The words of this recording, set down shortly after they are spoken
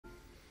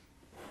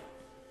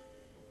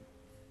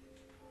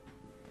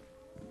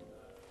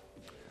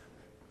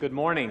Good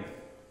morning.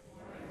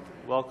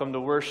 Welcome to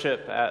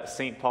worship at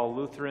St. Paul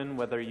Lutheran,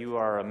 whether you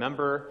are a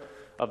member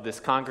of this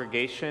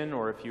congregation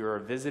or if you are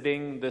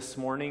visiting this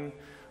morning.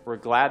 We're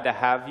glad to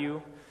have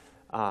you.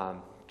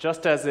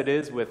 Just as it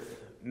is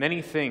with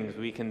many things,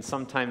 we can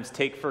sometimes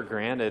take for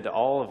granted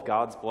all of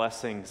God's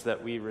blessings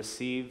that we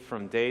receive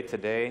from day to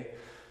day,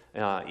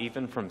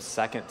 even from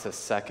second to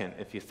second,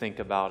 if you think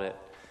about it.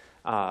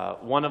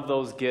 One of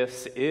those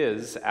gifts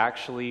is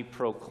actually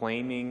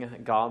proclaiming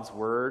God's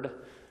word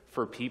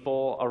for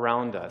people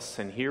around us.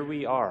 And here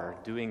we are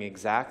doing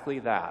exactly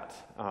that,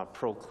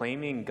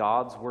 proclaiming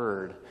God's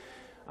word.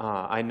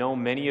 I know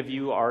many of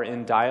you are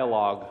in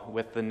dialogue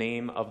with the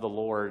name of the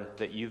Lord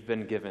that you've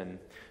been given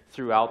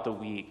throughout the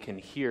week. And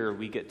here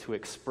we get to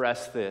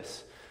express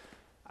this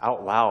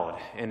out loud.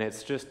 And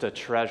it's just a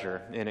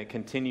treasure. And it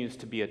continues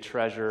to be a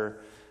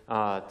treasure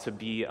to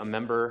be a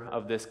member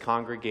of this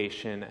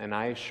congregation. And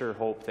I sure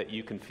hope that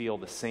you can feel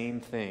the same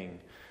thing.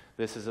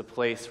 This is a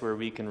place where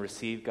we can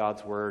receive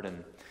God's word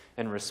and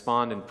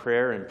respond in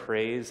prayer and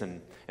praise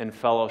and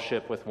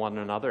fellowship with one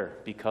another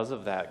because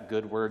of that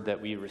good word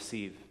that we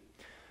receive.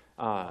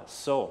 Man,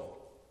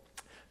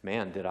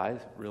 did I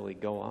really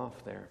go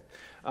off there?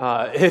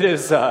 It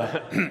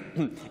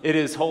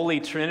is Holy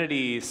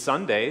Trinity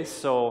Sunday,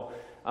 so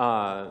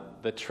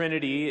the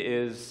Trinity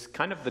is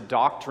kind of the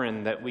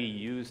doctrine that we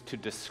use to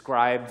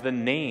describe the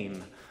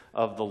name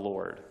of the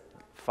Lord.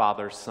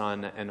 Father,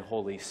 Son, and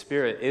Holy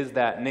Spirit is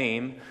that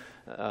name.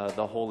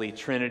 The Holy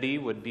Trinity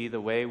would be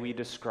the way we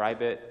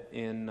describe it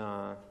in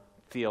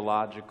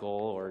theological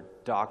or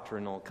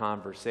doctrinal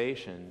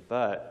conversation.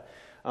 But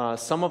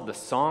some of the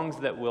songs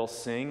that we'll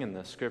sing and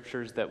the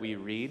scriptures that we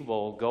read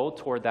will go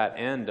toward that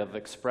end of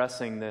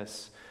expressing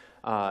this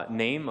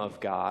name of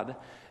God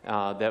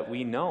that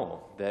we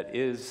know that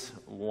is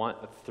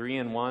three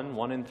in one,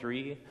 one in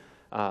three.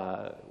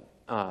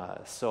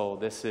 So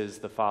this is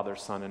the Father,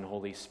 Son, and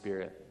Holy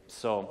Spirit.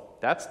 So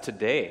that's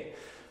today.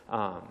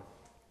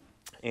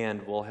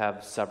 And we'll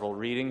have several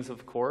readings,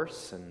 of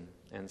course, and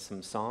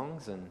some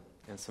songs and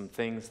some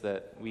things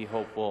that we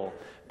hope will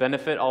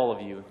benefit all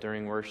of you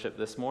during worship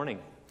this morning.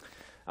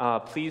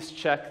 Please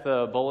check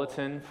the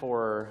bulletin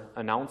for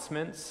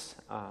announcements.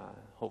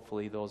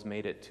 Hopefully those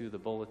made it to the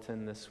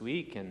bulletin this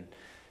week,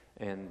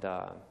 and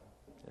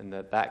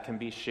that can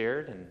be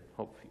shared, and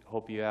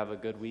hope you have a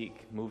good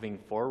week moving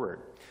forward.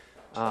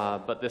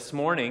 But this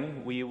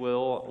morning we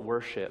will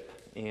worship,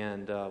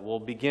 and we'll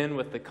begin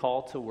with the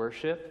call to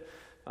worship.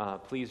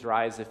 Please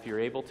rise if you're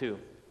able to.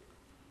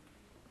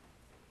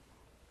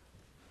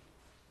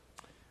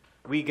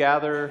 We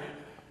gather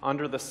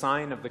under the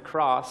sign of the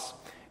cross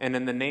and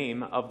in the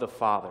name of the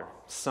Father,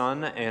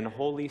 Son, and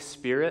Holy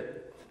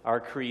Spirit, our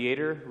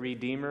Creator,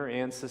 Redeemer,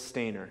 and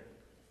Sustainer.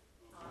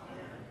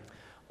 Amen.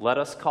 Let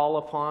us call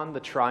upon the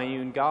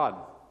triune God.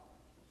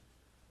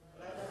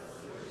 Let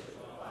us worship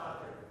the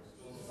Father,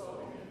 who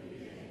spoke in the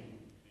beginning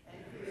and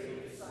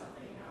created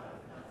something out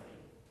of nothing.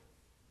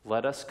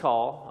 Let us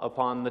call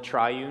upon the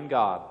triune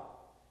God.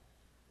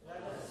 Let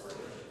us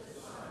worship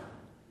the Son,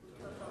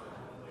 who took on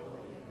the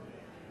holy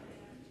humanity,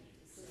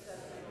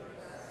 successfully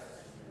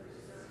oppressed and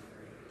preserved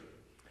free.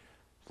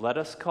 Let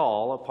us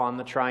call upon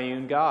the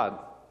triune God.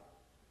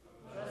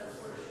 Let us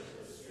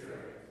worship the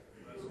Spirit,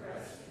 who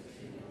rests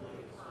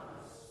continually upon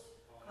us,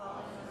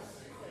 calling us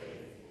to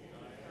faith in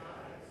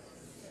God and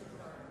sin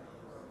pardon of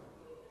the world.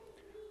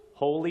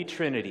 Holy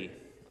Trinity,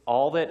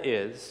 all that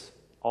is,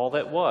 all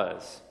that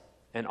was,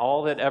 and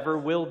all that ever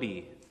will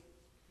be.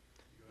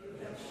 You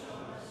have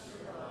shown us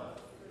your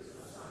love through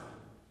the Son.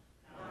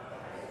 Now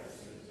guide us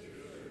into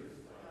truth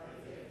by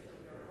the gift of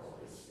your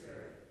Holy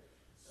Spirit,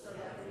 so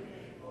that we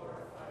may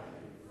glorify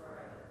you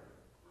forever.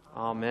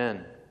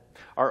 Amen.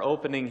 Our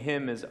opening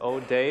hymn is O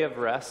Day of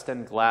Rest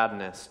and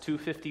Gladness,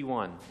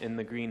 251 in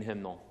the green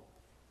hymnal.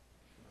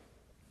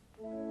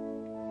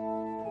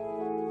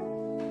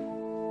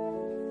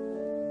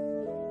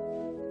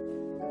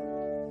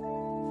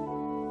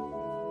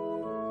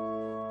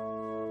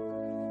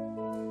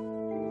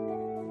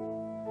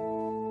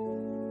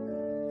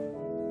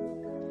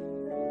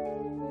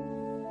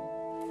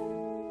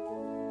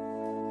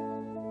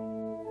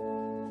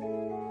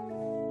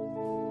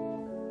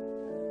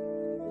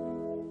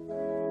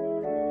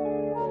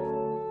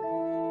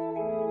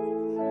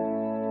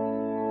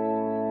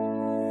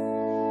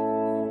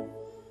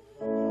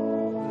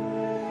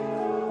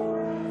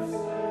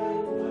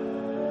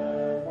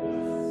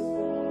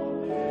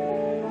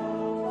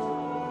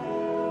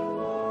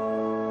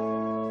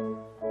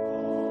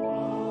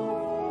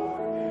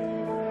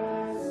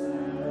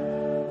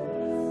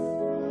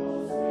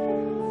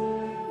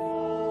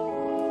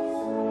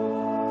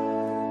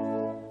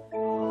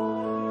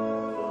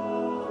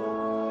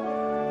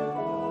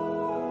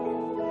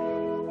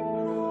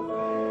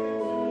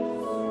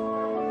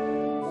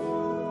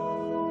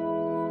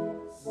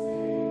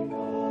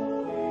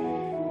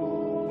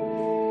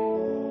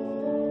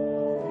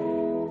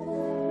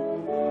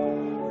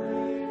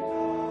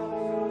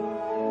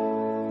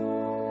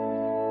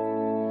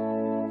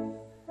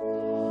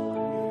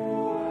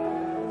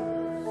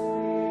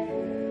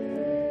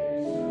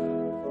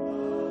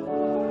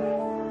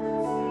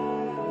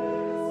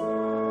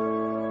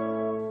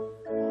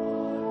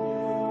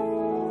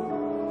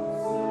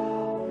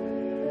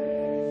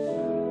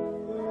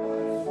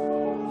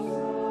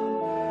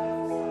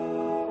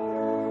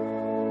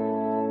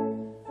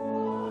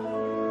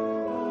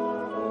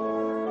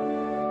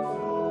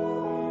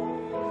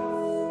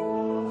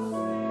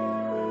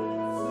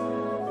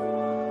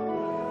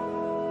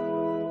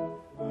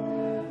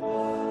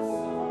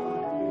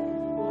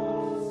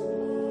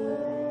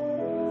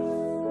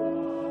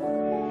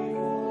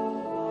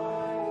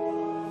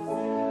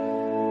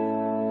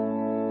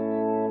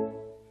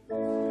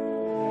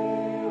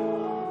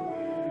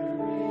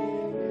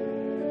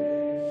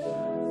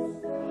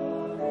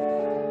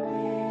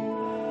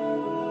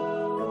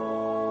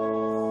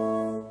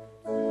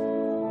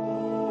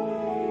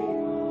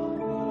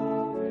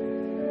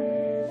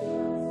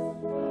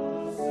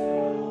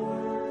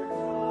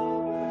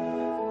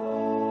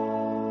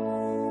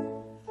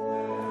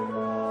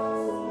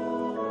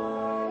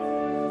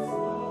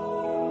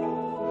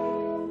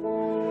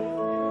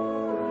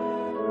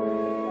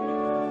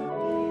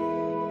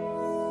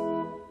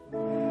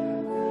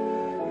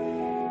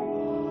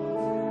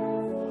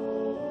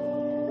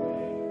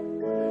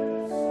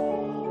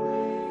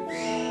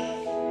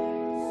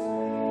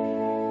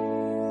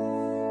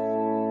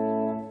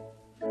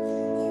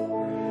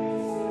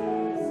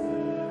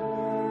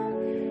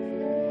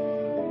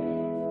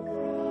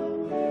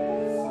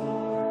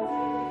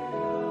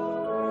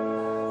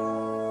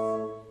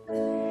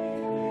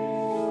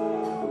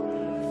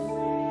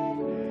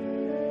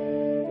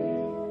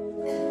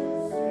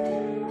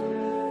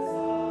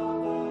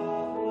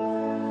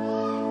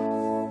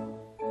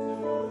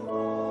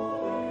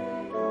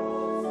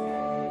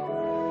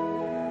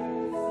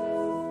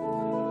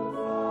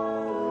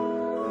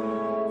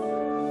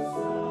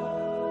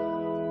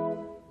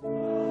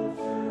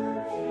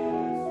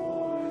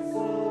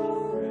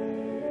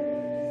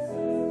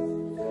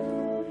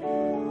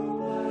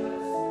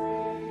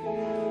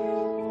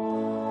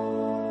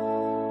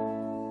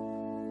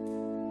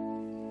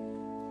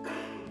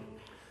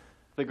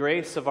 The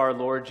grace of our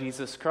Lord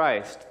Jesus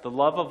Christ, the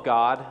love of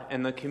God,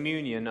 and the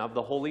communion of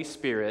the Holy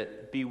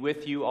Spirit be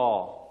with you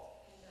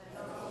all.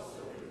 And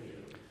also with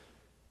you.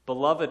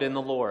 Beloved in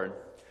the Lord,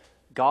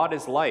 God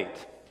is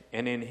light,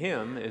 and in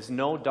him is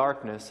no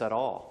darkness at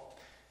all.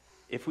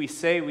 If we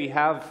say we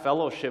have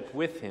fellowship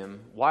with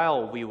him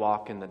while we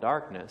walk in the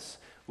darkness,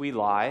 we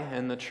lie,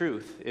 and the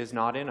truth is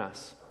not in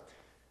us.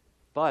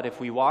 But if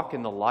we walk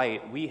in the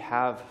light, we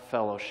have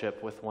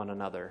fellowship with one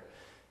another,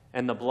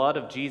 and the blood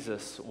of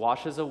Jesus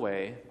washes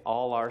away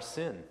all our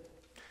sin.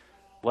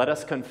 Let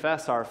us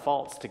confess our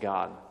faults to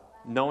God,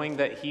 knowing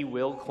that he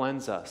will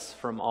cleanse us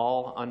from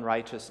all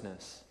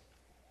unrighteousness.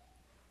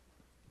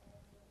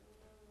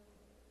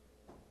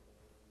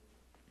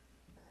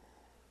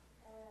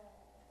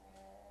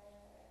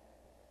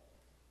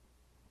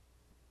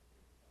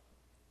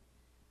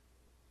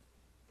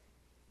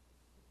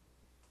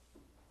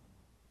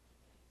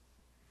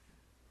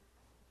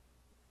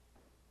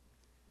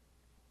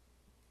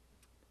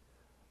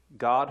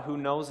 God who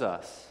knows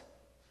us,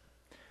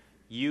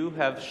 you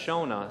have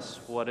shown us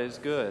what is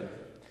good,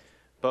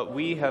 but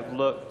we have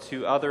looked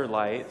to other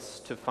lights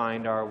to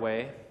find our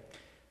way.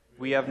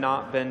 We have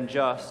not been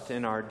just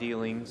in our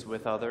dealings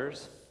with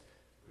others.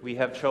 We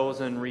have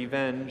chosen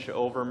revenge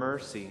over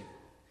mercy.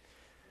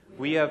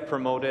 We have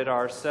promoted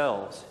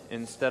ourselves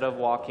instead of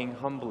walking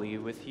humbly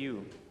with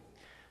you.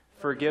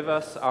 Forgive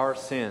us our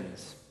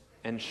sins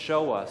and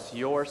show us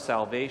your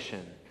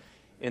salvation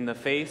in the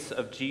face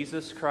of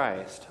Jesus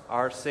Christ,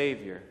 our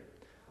Savior.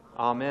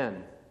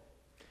 Amen.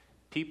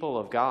 People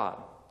of God,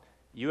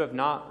 you have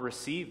not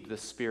received the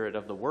Spirit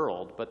of the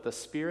world, but the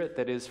Spirit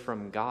that is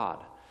from God,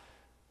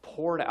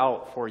 poured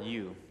out for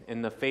you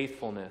in the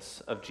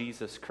faithfulness of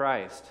Jesus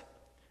Christ.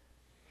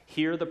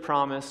 Hear the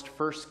promise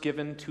first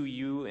given to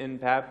you in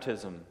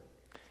baptism.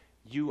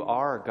 You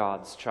are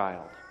God's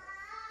child.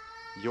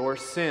 Your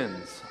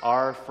sins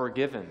are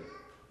forgiven.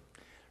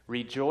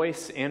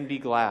 Rejoice and be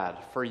glad,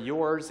 for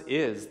yours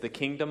is the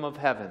kingdom of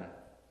heaven.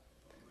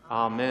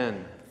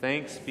 Amen.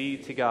 Thanks be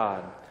to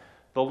God.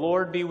 The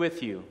Lord be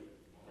with you.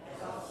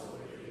 And also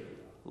with you.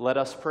 Let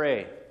us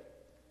pray.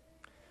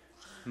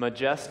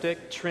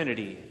 Majestic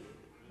Trinity,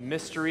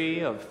 mystery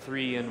of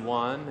 3 in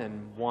 1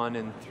 and 1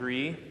 in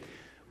 3,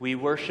 we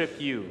worship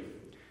you.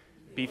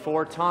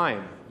 Before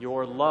time,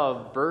 your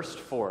love burst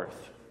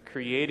forth,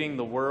 creating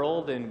the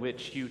world in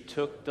which you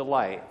took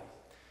delight.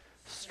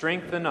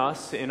 Strengthen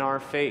us in our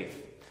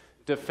faith,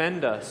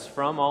 defend us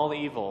from all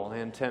evil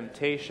and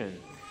temptation,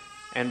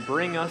 and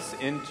bring us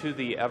into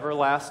the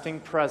everlasting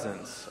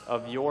presence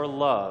of your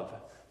love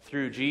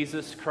through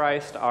Jesus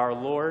Christ our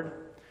Lord,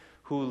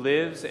 who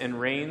lives and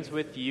reigns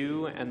with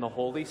you and the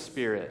Holy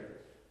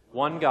Spirit,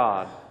 one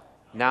God,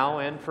 now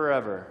and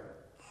forever.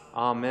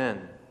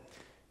 Amen.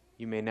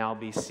 You may now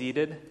be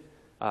seated.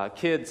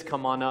 Kids,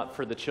 come on up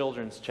for the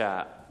children's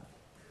chat.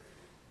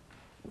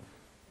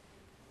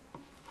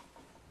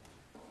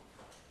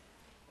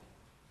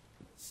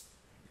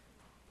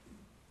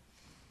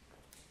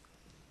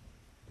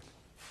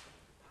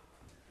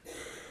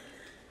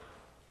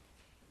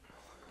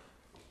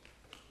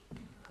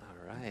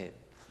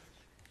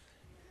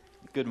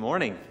 Good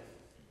morning.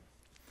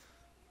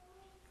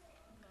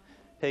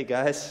 Hey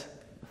guys.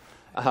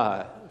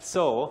 I'm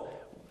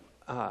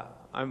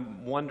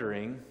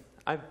wondering,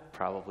 I've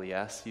probably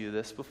asked you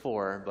this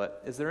before,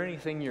 but is there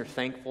anything you're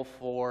thankful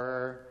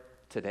for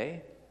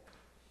today?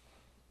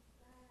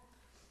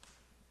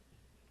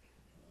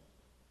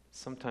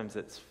 Sometimes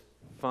it's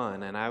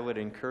fun, and I would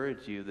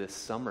encourage you this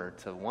summer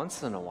to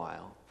once in a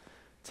while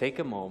take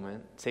a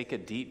moment, take a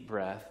deep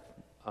breath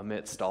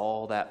amidst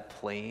all that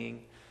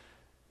playing,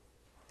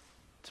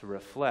 to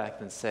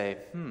reflect and say,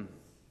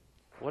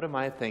 what am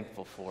I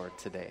thankful for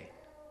today?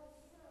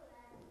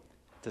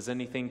 Does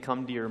anything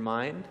come to your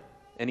mind?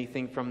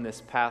 Anything from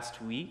this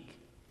past week?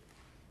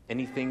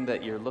 Anything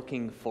that you're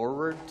looking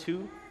forward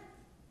to?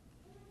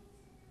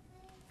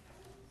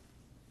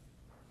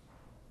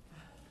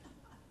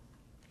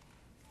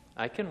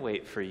 I can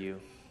wait for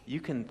you.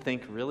 You can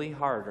think really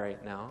hard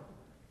right now.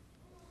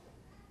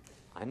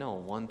 I know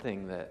one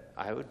thing that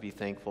I would be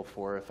thankful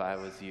for if I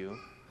was you.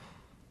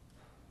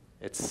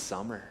 It's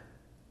summer.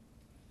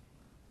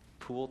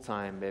 Pool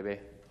time,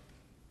 baby.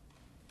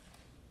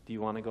 Do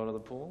you want to go to the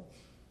pool?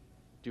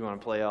 Do you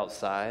want to play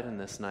outside in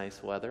this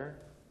nice weather?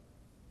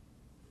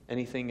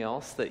 Anything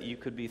else that you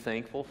could be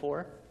thankful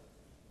for?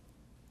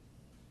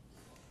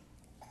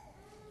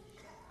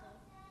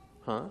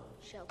 Huh?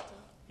 Shelter.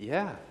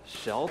 Yeah,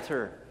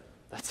 shelter.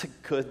 That's a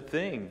good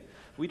thing.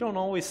 We don't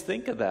always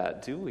think of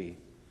that, do we?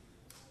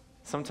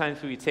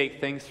 Sometimes we take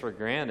things for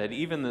granted.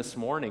 Even this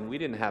morning, we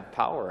didn't have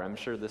power. I'm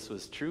sure this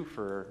was true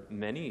for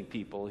many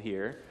people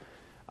here.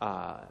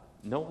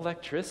 No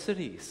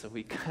electricity. So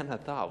we kind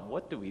of thought,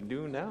 what do we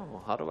do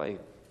now? How do I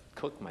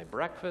cook my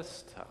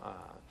breakfast?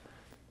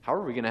 How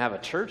are we going to have a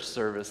church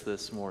service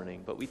this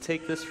morning? But we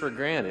take this for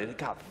granted. It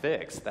got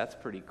fixed. That's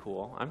pretty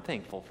cool. I'm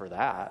thankful for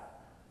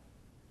that.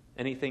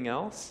 Anything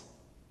else?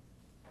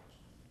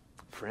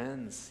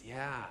 Friends,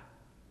 yeah.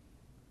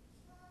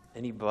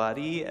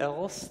 Anybody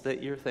else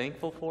that you're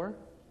thankful for?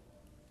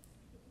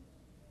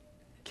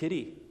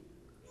 Kitty.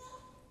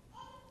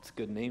 It's a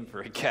good name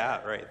for a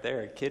cat right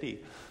there,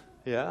 Kitty.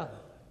 Yeah,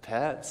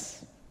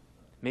 pets.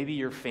 Maybe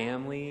your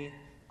family.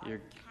 Your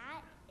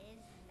cat is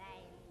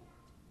named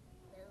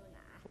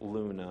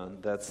Luna. Luna,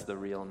 that's the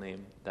real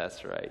name.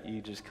 That's right.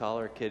 You just call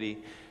her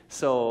Kitty.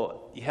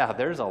 So, yeah,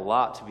 there's a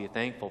lot to be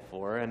thankful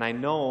for. And I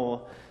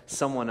know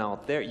someone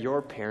out there,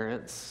 your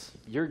parents,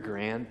 your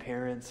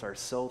grandparents are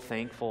so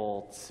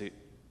thankful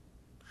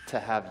to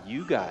have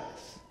you guys.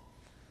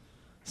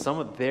 Some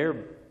of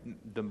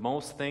the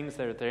most things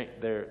that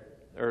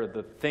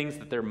the things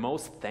that they're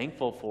most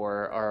thankful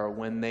for are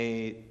when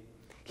they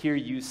hear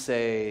you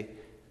say,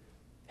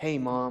 "Hey,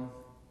 Mom,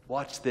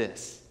 watch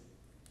this."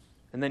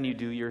 And then you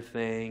do your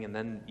thing, and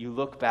then you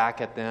look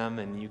back at them,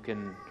 and you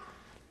can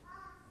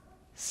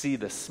see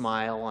the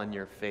smile on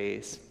your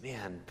face.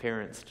 Man,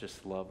 parents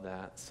just love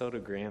that. So do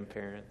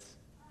grandparents.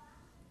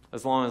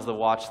 As long as the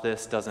watch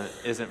this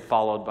isn't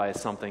followed by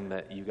something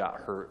that you got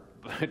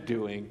hurt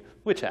doing,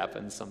 which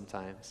happens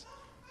sometimes.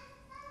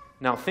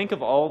 Now think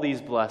of all these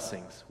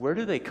blessings. Where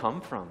do they come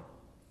from?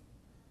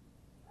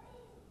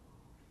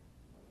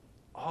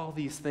 All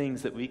these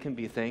things that we can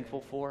be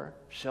thankful for: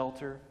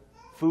 shelter,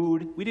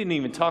 food. We didn't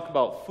even talk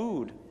about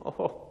food.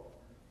 Oh,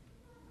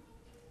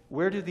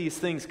 where do these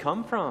things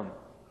come from?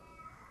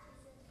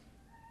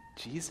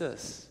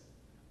 Jesus.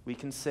 We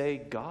can say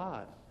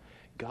God.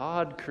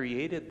 God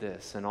created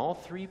this, and all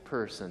three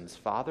persons,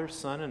 Father,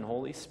 Son, and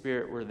Holy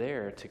Spirit, were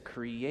there to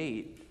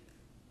create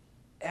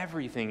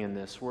everything in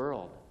this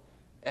world,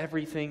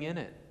 everything in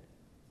it,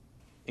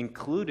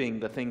 including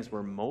the things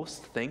we're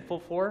most thankful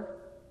for,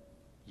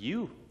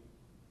 you.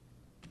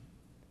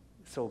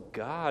 So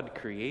God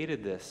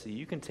created this, so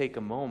you can take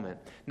a moment.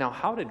 Now,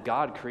 how did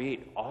God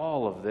create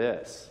all of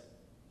this?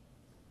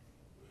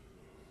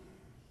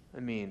 I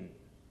mean,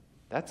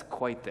 that's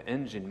quite the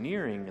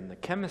engineering and the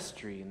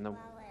chemistry and the...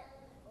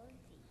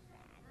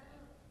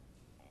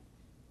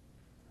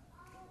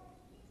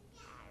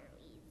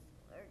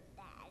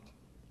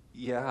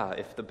 Yeah,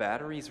 if the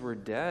batteries were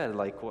dead,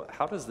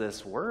 how does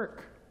this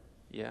work?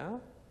 Yeah?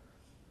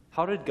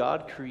 How did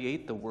God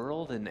create the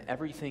world and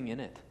everything in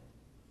it?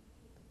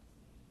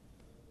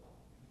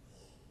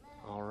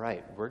 All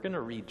right, we're going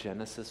to read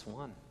Genesis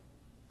 1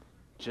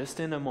 just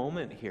in a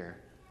moment here.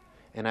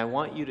 And I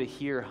want you to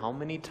hear how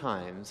many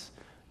times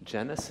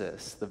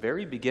Genesis, the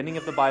very beginning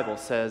of the Bible,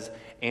 says,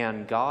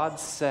 "And God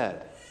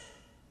said."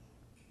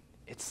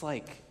 It's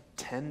like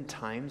 10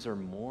 times or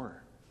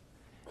more.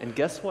 And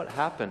guess what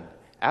happened?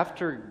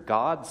 After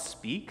God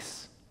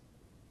speaks,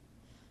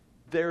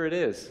 there it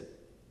is.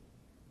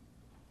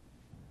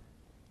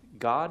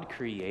 God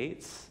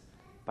creates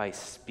by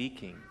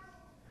speaking.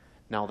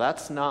 Now,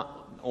 that's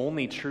not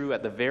only true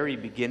at the very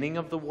beginning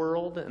of the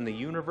world and the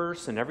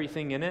universe and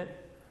everything in it,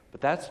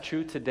 but that's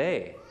true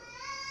today.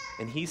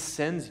 And He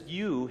sends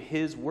you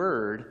His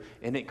word,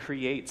 and it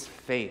creates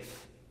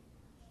faith.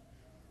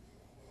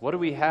 What do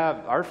we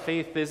have? Our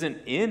faith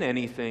isn't in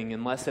anything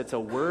unless it's a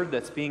word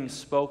that's being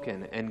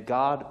spoken, and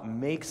God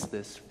makes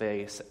this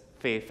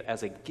faith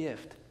as a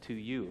gift to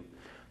you.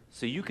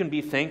 So you can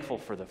be thankful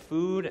for the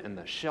food and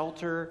the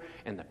shelter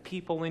and the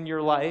people in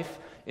your life,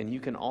 and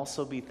you can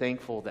also be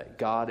thankful that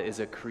God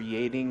is a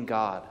creating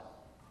God.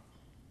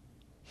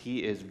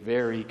 He is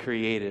very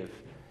creative,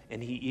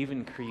 and He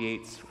even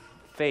creates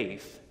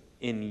faith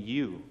in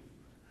you.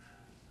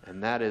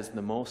 And that is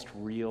the most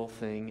real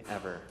thing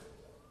ever.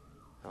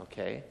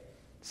 Okay?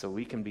 So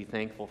we can be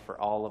thankful for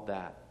all of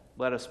that.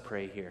 Let us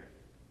pray here.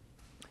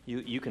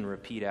 You can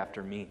repeat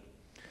after me.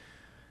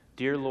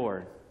 Dear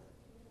Lord,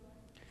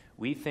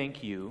 we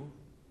thank You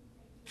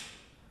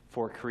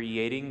for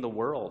creating the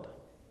world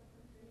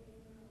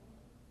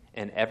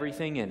and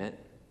everything in it,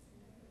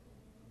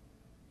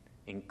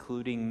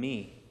 including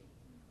me,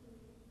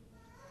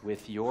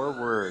 with Your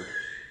word.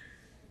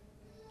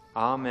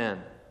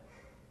 Amen.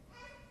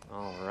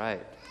 All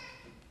right.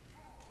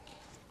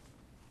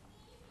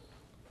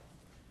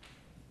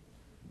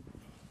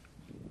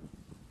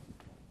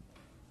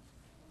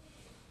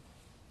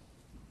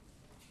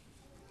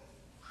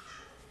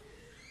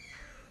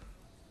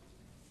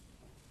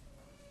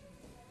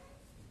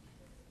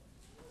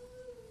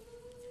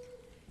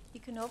 You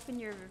can open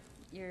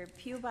your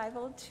Pew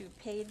Bible to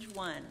page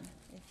 1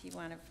 if you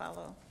want to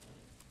follow.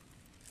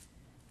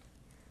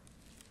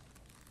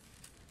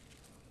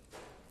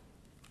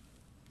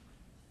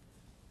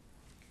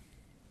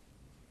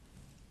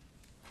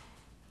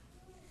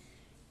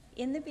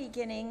 In the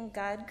beginning,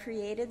 God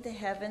created the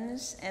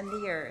heavens and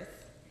the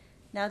earth.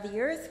 Now the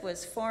earth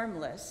was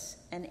formless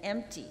and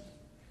empty.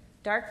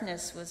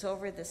 Darkness was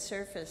over the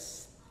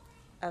surface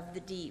of the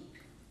deep,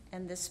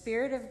 and the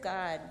Spirit of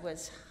God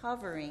was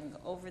hovering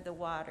over the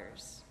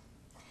waters.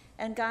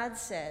 And God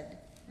said,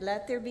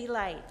 "Let there be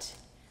light,"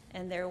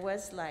 and there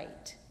was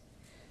light.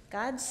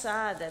 God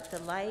saw that the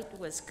light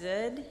was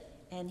good,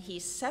 and He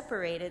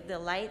separated the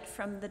light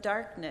from the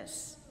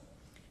darkness.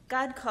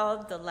 God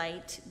called the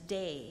light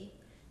day,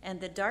 and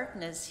the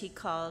darkness He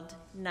called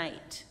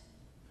night.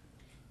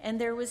 And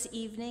there was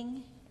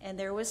evening, and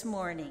there was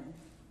morning,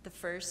 the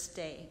first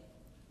day.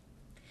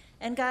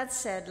 And God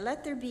said,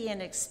 "Let there be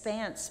an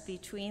expanse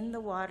between the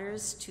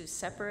waters to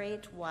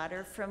separate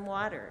water from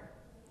water."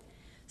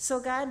 So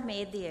God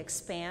made the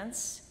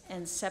expanse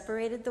and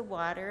separated the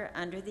water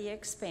under the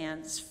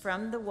expanse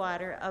from the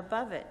water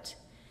above it.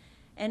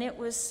 And it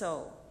was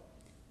so.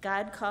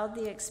 God called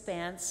the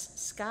expanse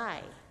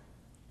sky.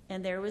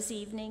 And there was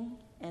evening,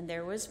 and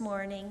there was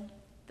morning,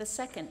 the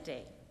second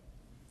day.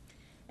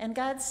 And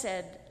God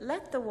said,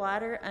 "Let the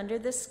water under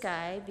the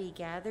sky be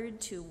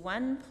gathered to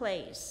one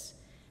place,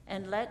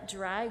 and let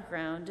dry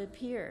ground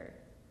appear."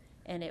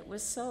 And it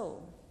was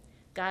so.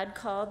 God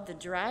called the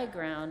dry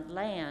ground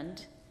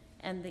land,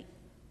 and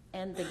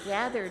the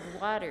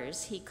gathered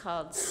waters he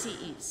called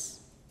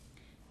seas.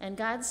 And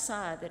God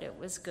saw that it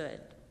was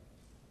good.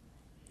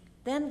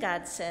 Then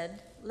God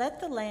said,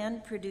 "Let the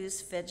land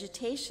produce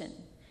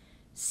vegetation,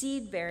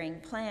 seed-bearing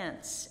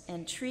plants,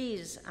 and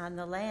trees on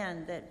the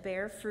land that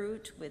bear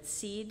fruit with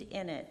seed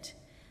in it,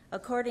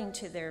 according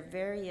to their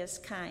various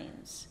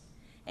kinds."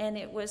 And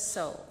it was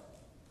so.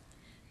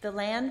 The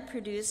land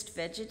produced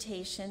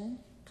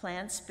vegetation,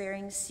 plants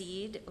bearing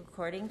seed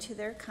according to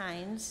their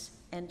kinds,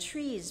 and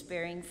trees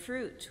bearing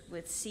fruit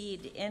with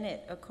seed in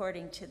it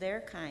according to their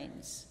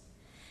kinds.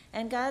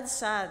 And God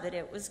saw that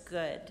it was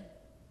good.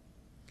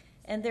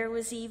 And there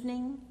was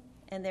evening,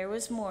 and there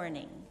was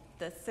morning,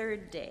 the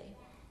third day.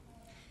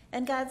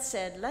 And God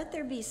said, "Let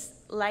there be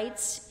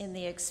lights in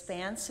the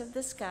expanse of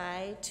the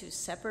sky to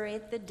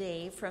separate the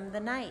day from the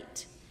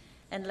night,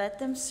 and let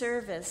them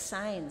serve as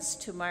signs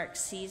to mark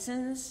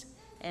seasons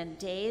and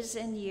days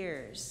and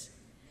years.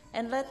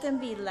 And let them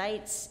be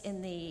lights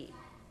in the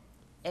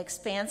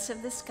expanse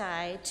of the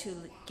sky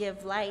to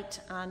give light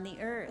on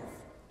the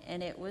earth."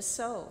 And it was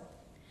so.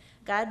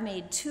 God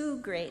made two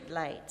great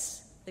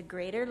lights, the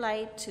greater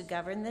light to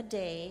govern the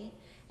day,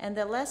 and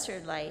the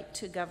lesser light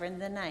to govern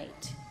the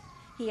night.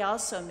 He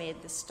also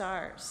made the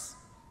stars.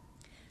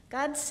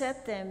 God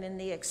set them in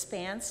the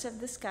expanse of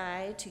the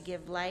sky to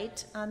give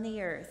light on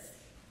the earth,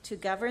 to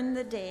govern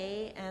the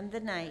day and the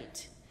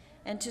night,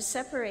 and to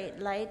separate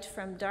light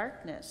from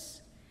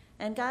darkness.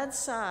 And God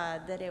saw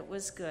that it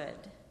was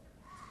good.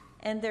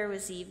 And there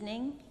was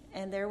evening,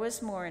 and there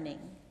was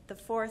morning, the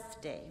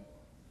fourth day.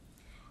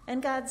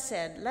 And God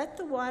said, "Let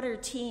the water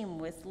teem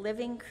with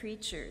living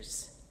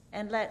creatures,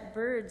 and let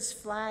birds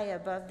fly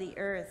above the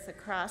earth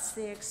across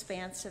the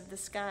expanse of the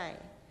sky."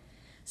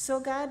 So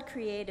God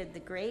created the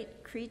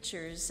great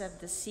creatures of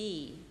the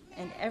sea,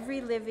 and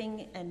every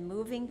living and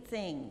moving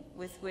thing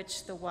with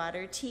which the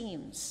water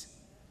teems,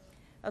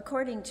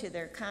 according to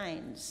their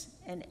kinds,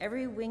 and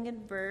every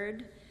winged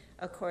bird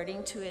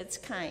according to its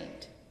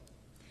kind.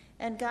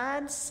 And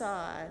God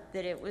saw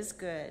that it was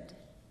good.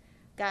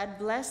 God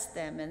blessed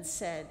them and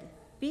said,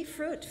 "Be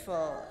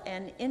fruitful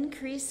and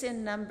increase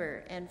in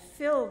number, and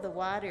fill the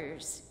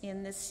waters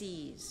in the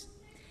seas,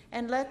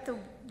 and let the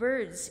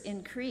birds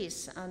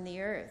increase on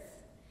the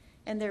earth."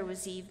 And there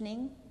was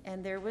evening,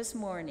 and there was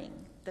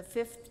morning, the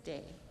fifth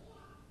day.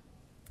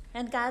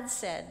 And God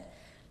said,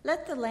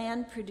 "Let the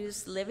land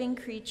produce living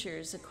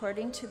creatures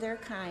according to their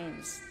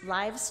kinds,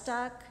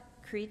 livestock,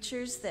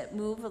 creatures that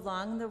move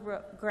along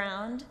the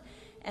ground,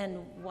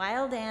 and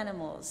wild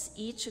animals,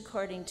 each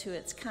according to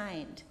its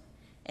kind."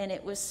 And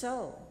it was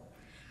so.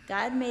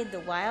 God made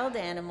the wild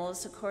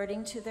animals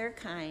according to their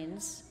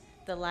kinds,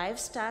 the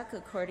livestock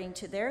according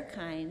to their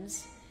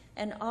kinds,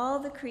 and all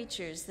the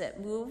creatures that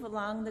move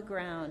along the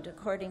ground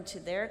according to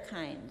their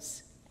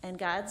kinds. And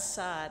God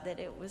saw that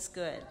it was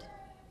good.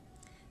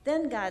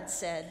 Then God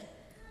said,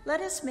 "Let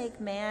us make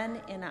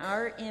man in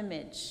our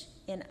image,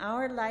 in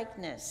our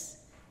likeness,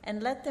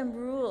 and let them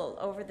rule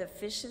over the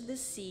fish of the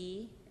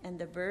sea and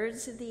the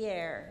birds of the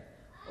air,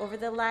 over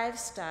the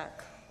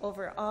livestock,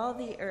 over all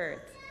the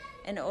earth,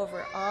 and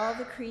over all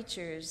the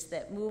creatures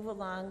that move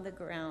along the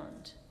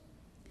ground."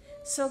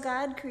 So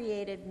God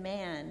created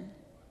man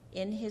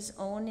in his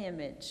own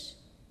image.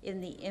 In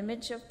the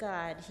image of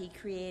God he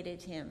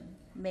created him.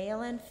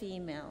 Male and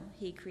female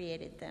he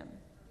created them.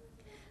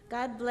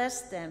 God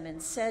blessed them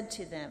and said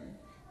to them,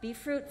 "Be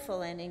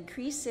fruitful and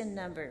increase in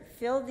number,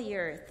 fill the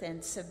earth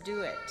and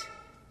subdue it.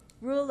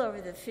 Rule over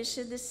the fish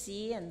of the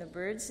sea and the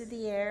birds of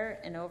the air,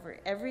 and over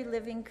every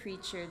living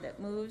creature that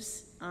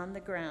moves on the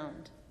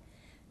ground."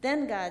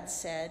 Then God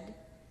said,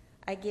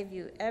 "I give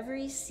you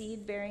every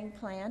seed-bearing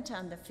plant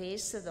on the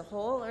face of the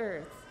whole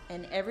earth,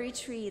 and every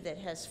tree that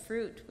has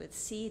fruit with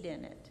seed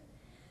in it.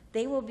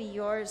 They will be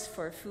yours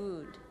for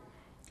food.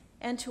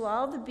 And to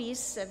all the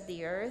beasts of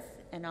the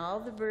earth, and all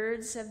the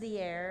birds of the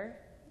air,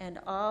 and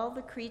all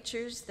the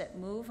creatures that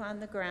move on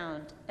the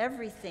ground,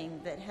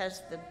 everything that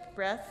has the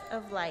breath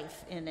of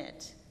life in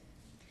it,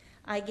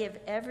 I give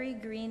every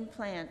green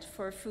plant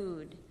for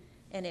food."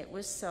 And it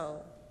was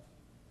so.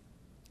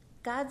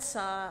 God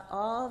saw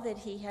all that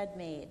he had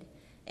made,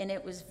 and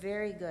it was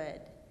very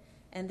good.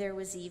 And there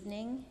was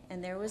evening,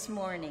 and there was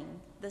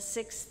morning, the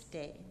sixth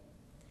day.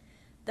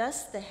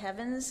 Thus the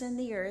heavens and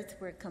the earth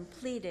were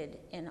completed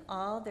in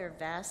all their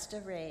vast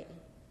array.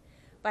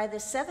 By the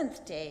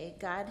seventh day,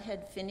 God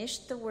had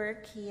finished the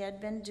work he had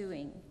been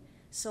doing.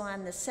 So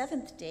on the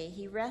seventh day,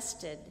 he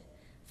rested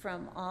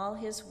from all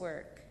his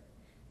work.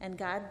 And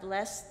God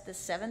blessed the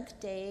seventh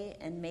day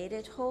and made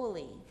it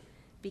holy,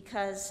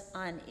 because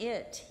on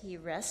it he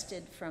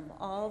rested from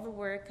all the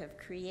work of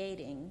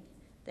creating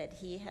that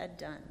he had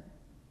done.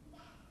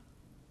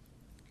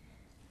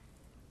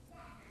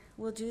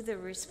 We'll do the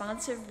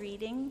responsive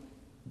reading.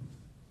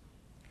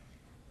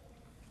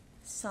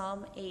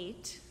 Psalm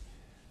 8,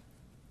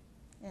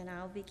 and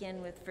I'll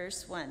begin with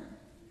verse 1.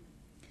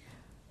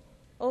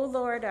 O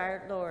Lord,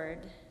 our Lord,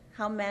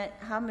 how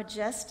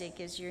majestic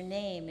is your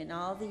name in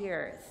all the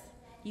earth.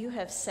 You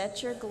have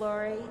set your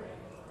glory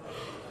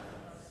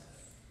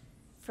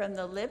from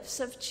the lips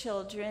of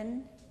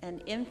children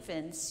and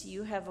infants.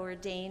 You have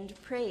ordained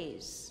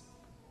praise.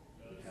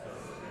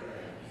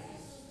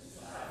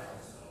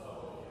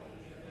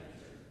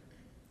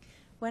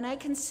 When I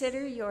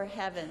consider your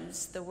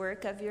heavens, the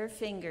work of your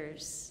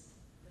fingers,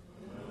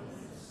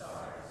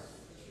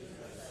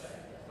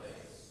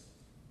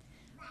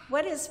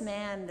 what is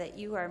man that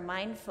you are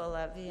mindful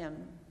of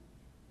him?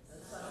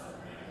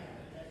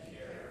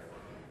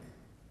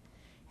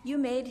 You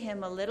made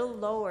him a little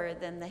lower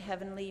than the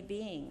heavenly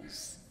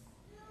beings.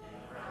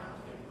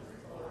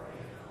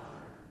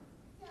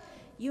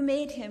 You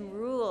made him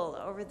rule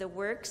over the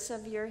works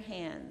of your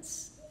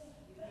hands.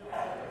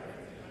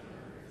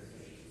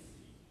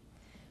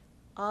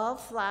 All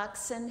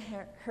flocks and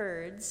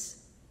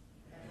herds,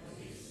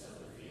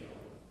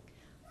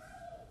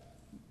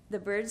 the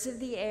birds of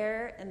the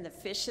air and the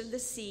fish of the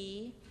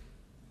sea,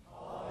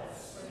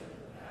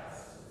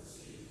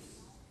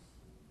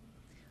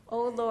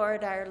 O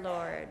Lord, our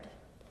Lord,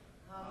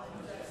 how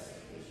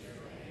majestic is your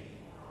name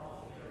in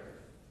all the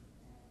earth.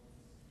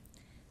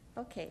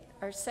 Okay,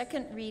 our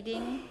second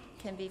reading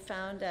can be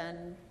found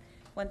on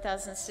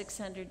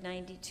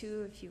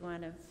 1692 if you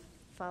want to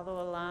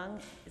follow along.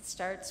 It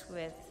starts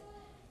with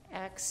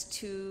Acts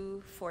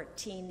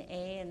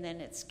 2:14a, and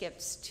then it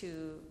skips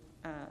to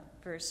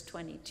verse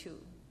 22.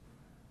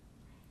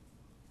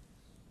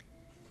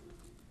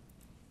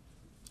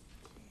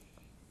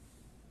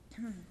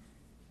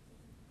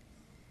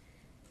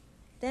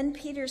 Then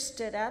Peter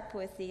stood up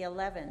with the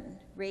 11,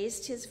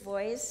 raised his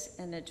voice,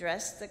 and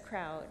addressed the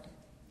crowd.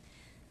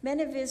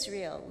 Men of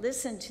Israel,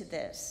 listen to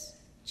this.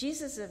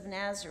 Jesus of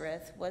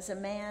Nazareth was a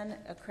man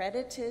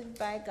accredited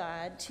by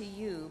God to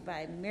you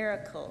by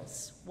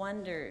miracles,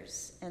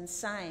 wonders, and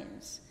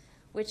signs,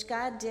 which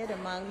God did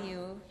among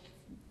you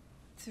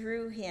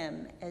through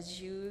him,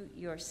 as you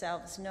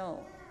yourselves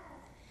know.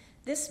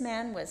 This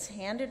man was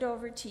handed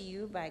over to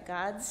you by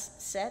God's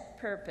set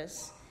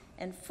purpose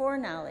and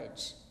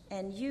foreknowledge,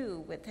 and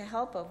you, with the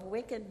help of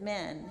wicked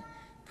men,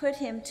 put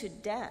him to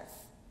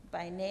death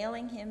by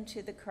nailing him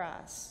to the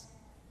cross.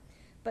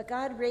 But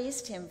God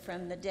raised him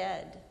from the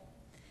dead,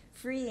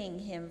 freeing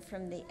him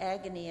from the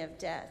agony of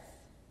death,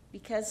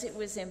 because it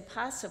was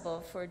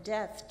impossible for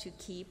death to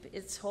keep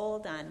its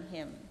hold on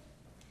him.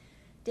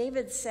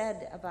 David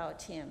said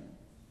about him,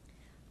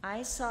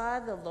 I saw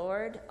the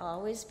Lord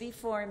always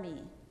before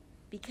me,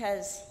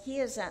 because he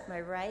is at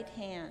my right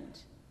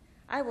hand.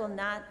 I will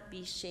not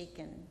be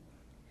shaken.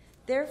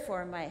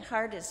 Therefore my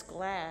heart is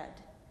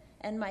glad,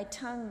 and my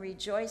tongue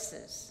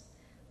rejoices.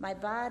 My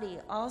body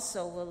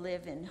also will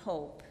live in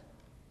hope,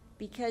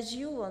 because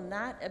you will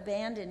not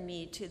abandon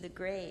me to the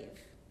grave,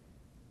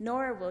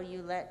 nor will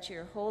you let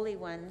your Holy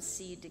One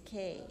see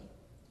decay.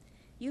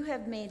 You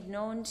have made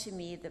known to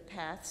me the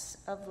paths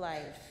of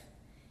life.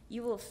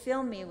 You will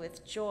fill me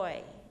with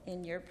joy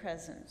in your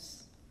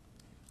presence.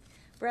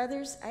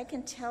 Brothers, I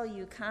can tell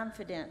you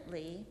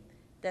confidently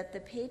that the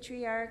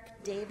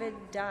patriarch David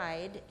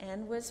died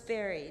and was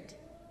buried,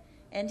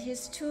 and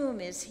his tomb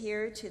is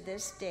here to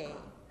this day.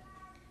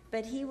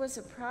 But he was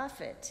a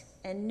prophet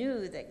and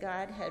knew that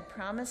God had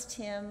promised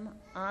him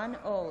on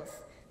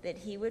oath that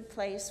he would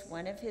place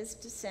one of his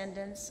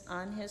descendants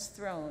on his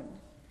throne.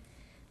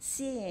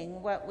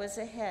 Seeing what was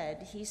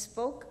ahead, he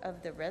spoke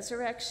of the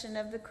resurrection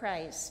of the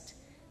Christ,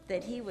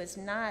 that he was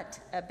not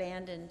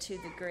abandoned to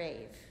the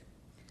grave,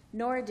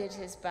 nor did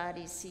his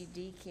body see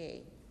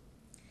decay.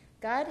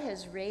 God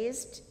has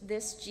raised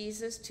this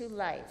Jesus to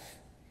life,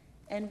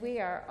 and we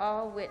are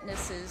all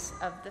witnesses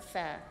of the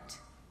fact.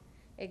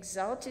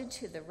 Exalted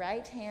to the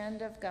right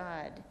hand of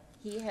God,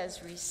 he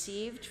has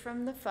received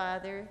from the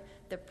Father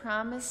the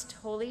promised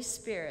Holy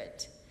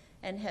Spirit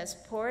and has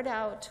poured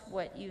out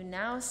what you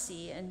now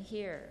see and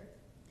hear.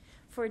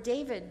 For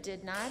David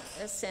did not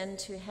ascend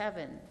to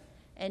heaven,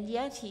 and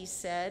yet he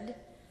said,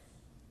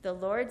 The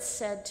Lord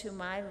said to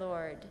my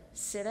Lord,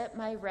 sit at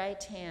my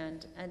right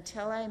hand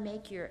until I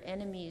make your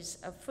enemies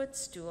a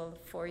footstool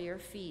for your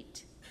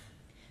feet.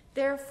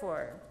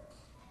 Therefore,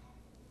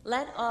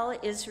 let all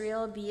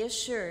Israel be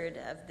assured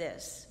of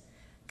this.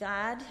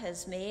 God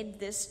has made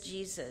this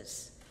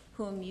Jesus,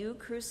 whom you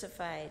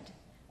crucified,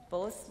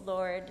 both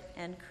Lord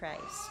and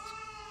Christ.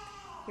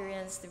 Here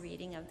ends the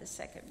reading of the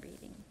second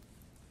reading.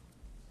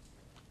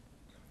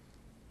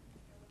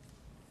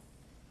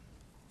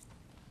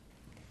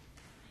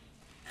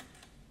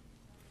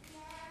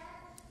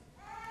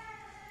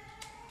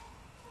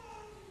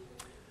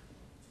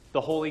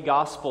 The Holy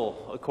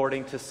Gospel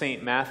according to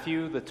St.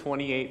 Matthew, the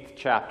 28th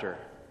chapter.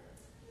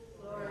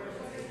 Lord,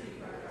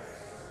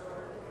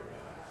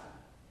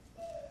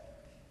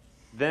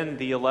 Then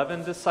the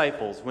 11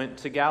 disciples went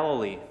to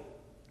Galilee,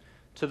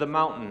 to the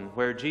mountain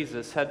where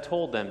Jesus had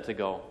told them to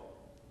go.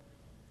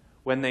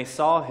 When they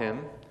saw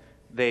him,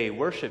 they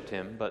worshipped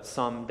him, but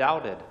some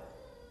doubted.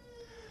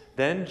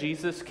 Then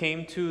Jesus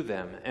came to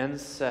them and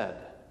said,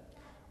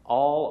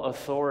 "All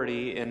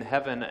authority in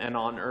heaven and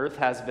on earth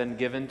has been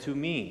given to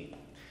me.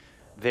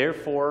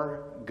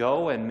 Therefore,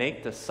 go and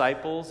make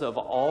disciples of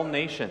all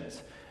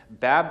nations,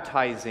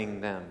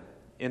 baptizing them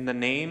in the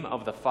name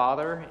of the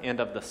Father and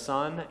of the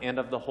Son and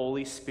of the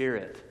Holy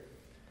Spirit,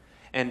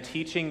 and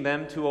teaching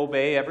them to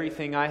obey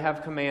everything I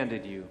have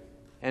commanded you.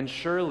 And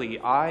surely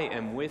I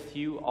am with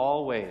you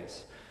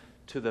always,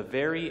 to the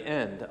very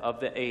end of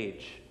the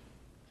age."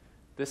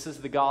 This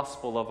is the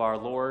gospel of our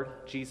Lord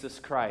Jesus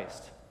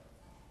Christ.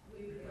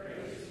 We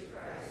praise you,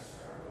 Christ,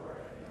 our Lord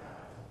and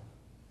God.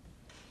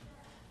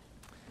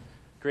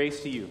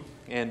 Grace to you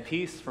and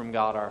peace from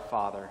God our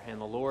Father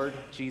and the Lord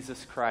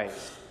Jesus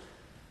Christ.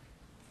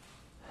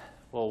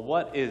 Well,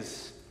 what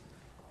is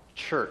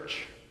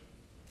church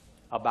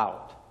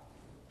about?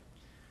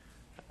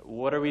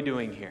 What are we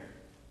doing here?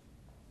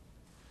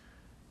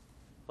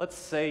 Let's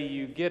say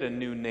you get a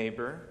new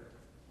neighbor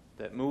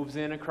that moves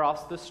in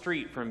across the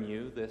street from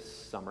you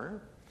this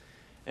summer,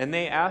 and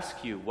they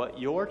ask you what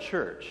your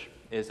church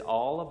is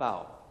all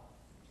about.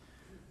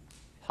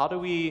 How do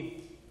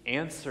we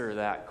answer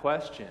that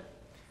question?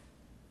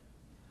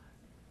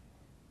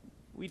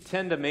 We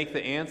tend to make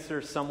the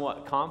answer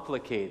somewhat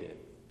complicated.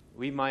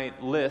 We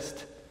might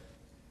list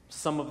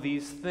some of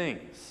these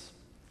things.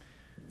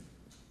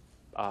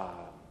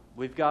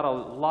 We've got a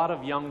lot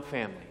of young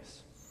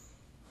families,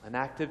 an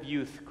active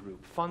youth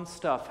group, fun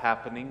stuff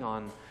happening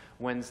on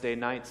Wednesday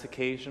nights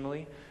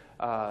occasionally,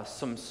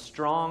 some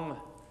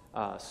strong,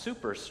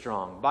 super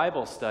strong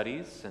Bible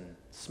studies and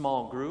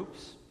small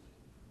groups,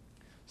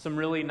 some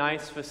really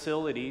nice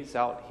facilities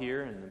out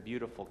here in the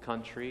beautiful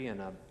country, and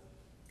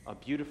a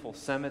beautiful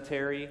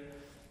cemetery,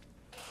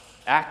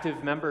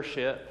 active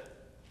membership,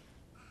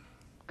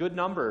 good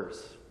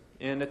numbers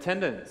in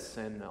attendance,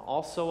 and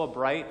also a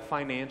bright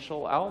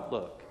financial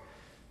outlook.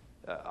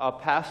 A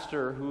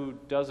pastor who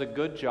does a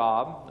good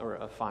job, or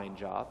a fine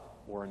job,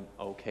 or an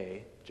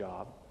okay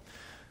job.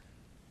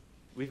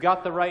 We've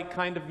got the right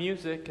kind of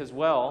music as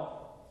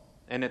well,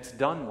 and it's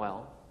done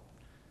well.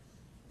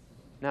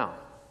 Now,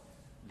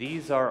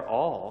 these are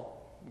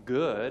all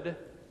good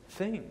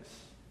things,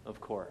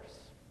 of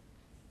course.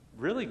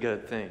 Really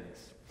good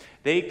things.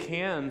 They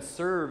can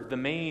serve the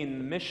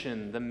main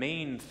mission, the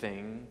main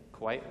thing,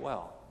 quite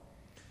well.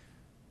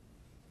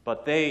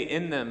 But they,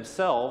 in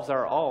themselves,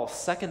 are all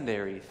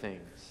secondary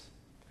things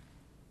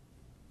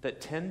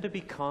that tend to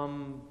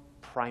become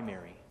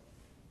primary.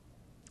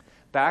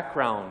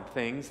 Background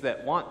things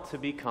that want to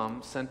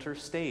become center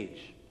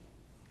stage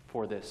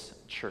for this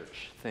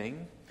church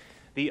thing.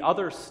 The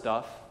other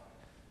stuff,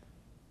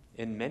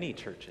 in many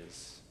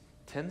churches,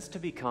 tends to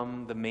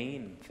become the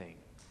main thing.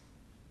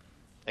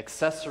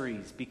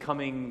 Accessories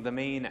becoming the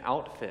main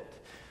outfit.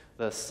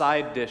 The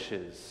side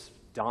dishes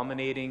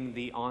dominating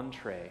the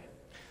entree.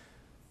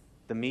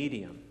 The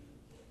medium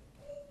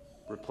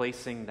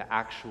replacing the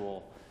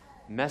actual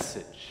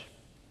message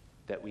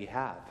that we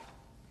have.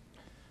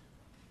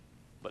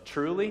 But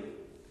truly,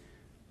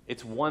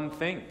 it's one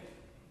thing.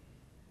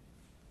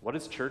 What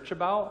is church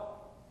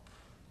about?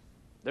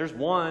 There's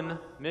one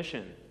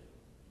mission.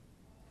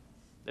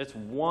 It's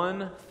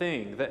one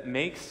thing that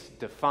makes,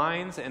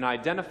 defines, and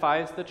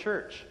identifies the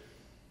church.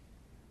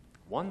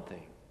 One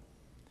thing.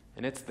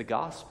 And it's the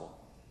gospel,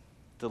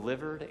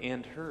 delivered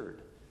and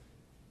heard.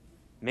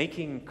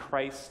 Making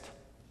Christ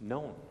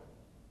known.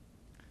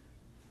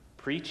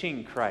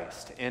 Preaching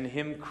Christ and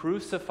Him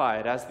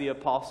crucified, as the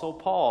Apostle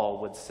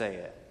Paul would say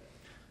it.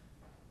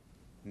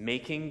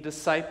 Making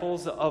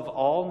disciples of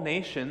all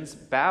nations,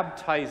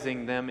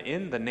 baptizing them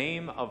in the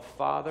name of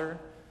Father,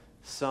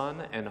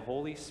 Son, and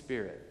Holy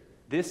Spirit.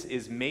 This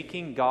is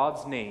making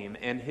God's name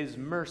and His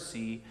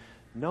mercy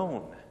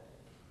known.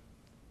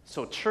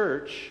 So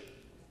church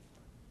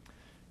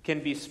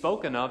can be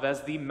spoken of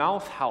as the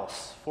mouth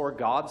house for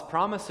God's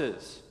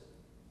promises.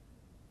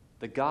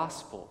 The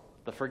gospel,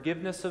 the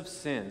forgiveness of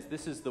sins.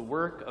 This is the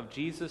work of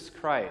Jesus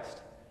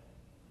Christ.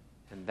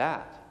 And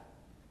that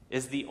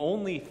is the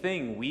only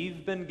thing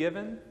we've been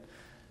given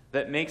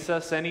that makes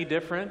us any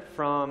different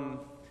from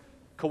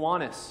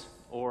Kiwanis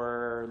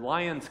or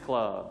Lions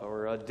Club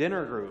or a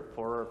dinner group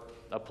or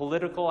a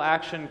political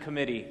action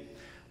committee.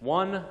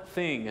 One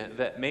thing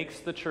that makes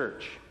the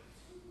church,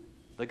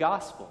 the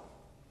gospel,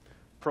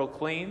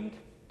 proclaimed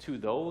to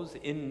those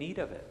in need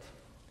of it,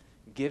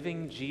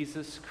 giving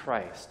Jesus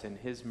Christ and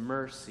His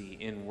mercy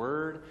in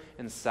word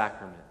and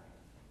sacrament.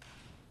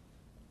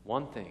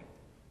 One thing,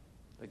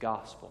 the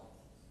gospel.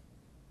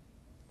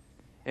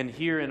 And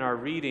here in our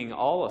reading,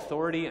 all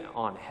authority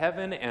on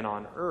heaven and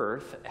on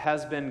earth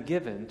has been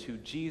given to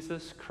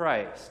Jesus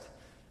Christ.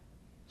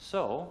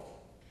 So,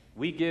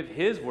 we give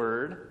His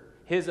word,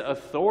 His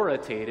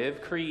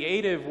authoritative,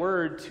 creative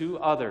word to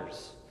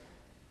others.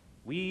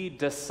 We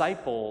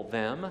disciple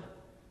them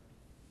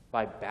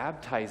by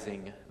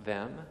baptizing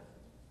them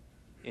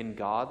in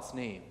God's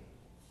name,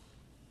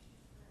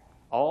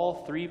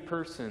 All three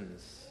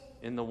persons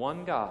in the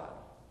one God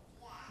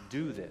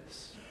do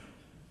this.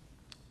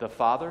 The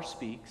Father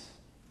speaks,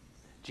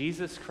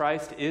 Jesus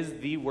Christ is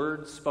the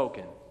Word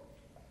spoken,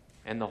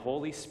 and the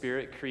Holy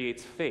Spirit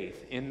creates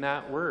faith in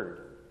that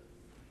Word.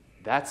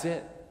 That's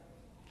it.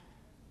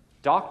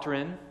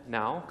 Doctrine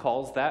now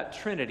calls that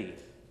Trinity.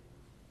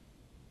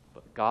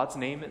 But God's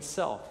name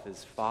itself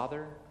is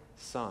Father,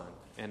 Son,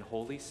 and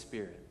Holy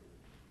Spirit.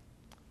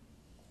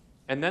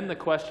 And then the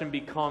question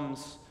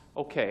becomes,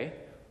 okay,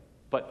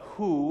 but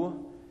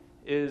who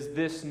is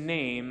this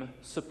name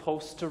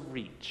supposed to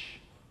reach?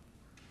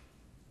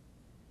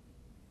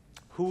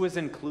 Who is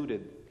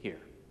included here?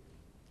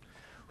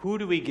 Who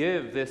do we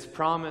give this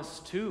promise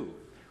to?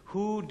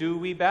 Who do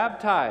we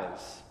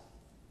baptize?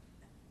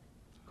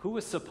 Who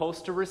is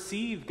supposed to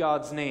receive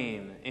God's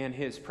name and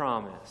his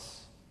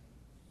promise?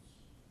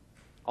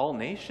 All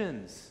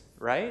nations,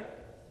 right?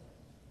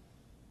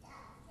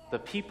 The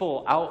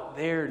people out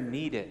there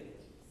need it.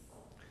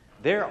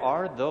 There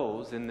are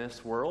those in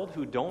this world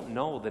who don't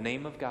know the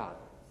name of God.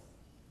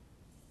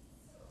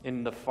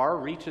 In the far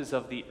reaches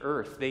of the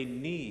earth, they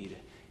need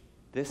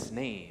this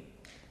name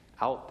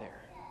out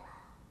there.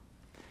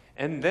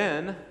 And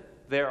then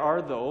there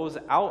are those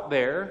out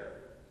there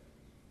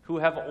who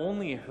have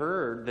only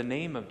heard the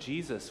name of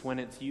Jesus when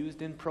it's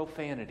used in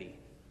profanity,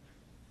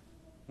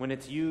 when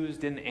it's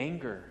used in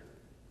anger.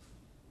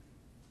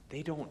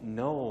 They don't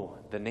know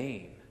the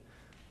name,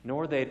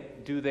 nor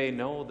do they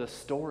know the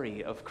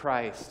story of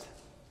Christ.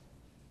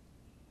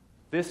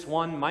 This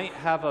one might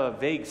have a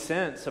vague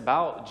sense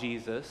about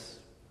Jesus,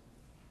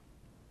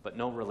 but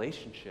no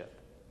relationship.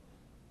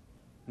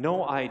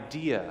 No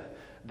idea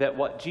that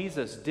what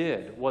Jesus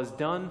did was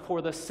done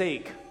for the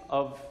sake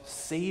of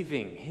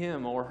saving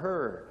him or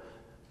her.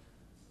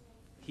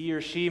 He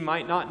or she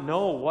might not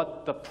know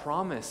what the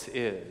promise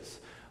is,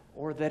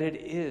 or that it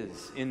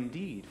is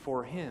indeed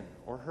for him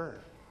or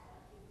her.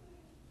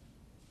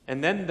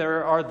 And then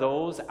there are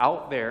those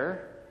out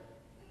there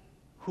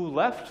who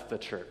left the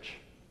church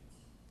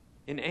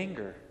in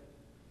anger.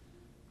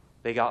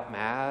 They got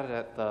mad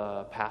at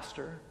the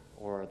pastor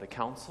or the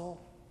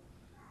council,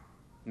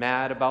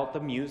 mad about the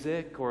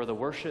music or the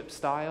worship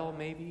style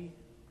maybe,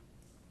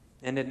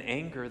 and in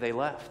anger they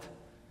left.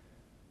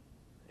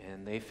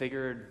 And they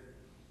figured,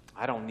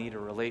 I don't need a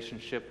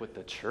relationship with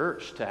the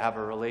church to have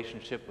a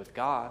relationship with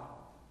God.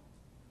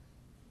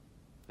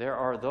 There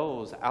are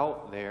those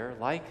out there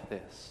like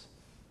this,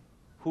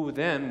 who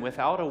then,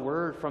 without a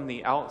word from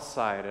the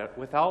outside,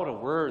 without a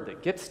word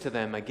that gets to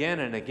them again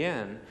and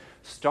again,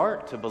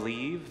 start to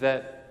believe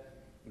that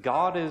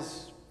God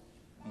is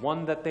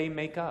one that they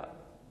make up.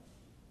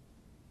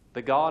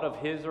 The God of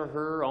his or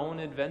her own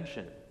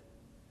invention.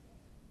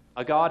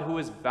 A God who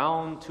is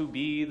bound to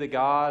be the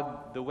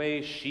God the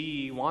way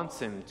she wants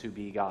him to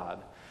be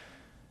God.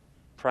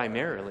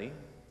 Primarily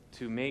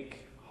to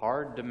make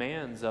hard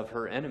demands of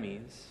her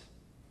enemies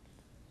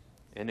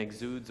and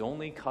exudes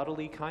only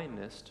cuddly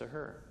kindness to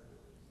her.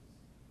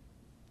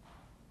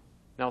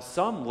 Now,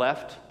 some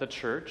left the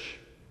church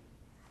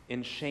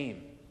in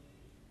shame.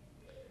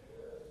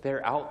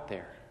 They're out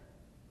there.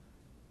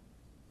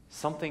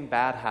 Something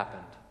bad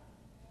happened.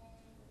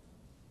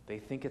 They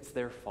think it's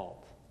their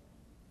fault.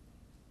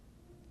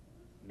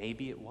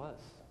 Maybe it was.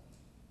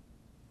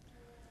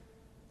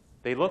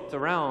 They looked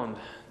around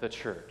the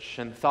church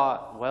and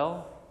thought,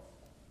 well,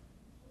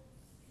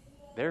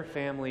 their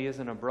family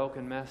isn't a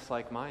broken mess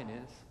like mine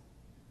is.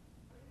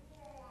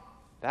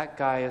 That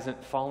guy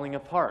isn't falling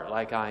apart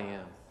like I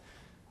am.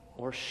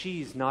 Or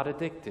she's not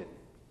addicted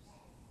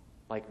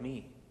like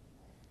me.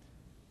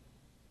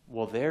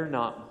 Well, they're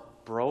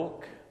not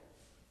broke.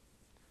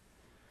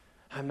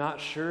 I'm not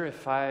sure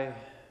if I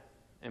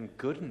am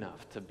good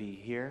enough to be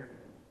here.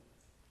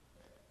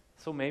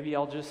 So maybe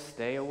I'll just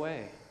stay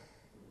away.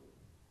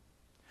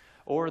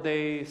 Or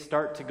they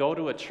start to go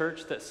to a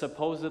church that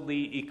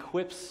supposedly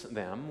equips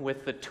them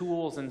with the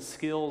tools and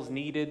skills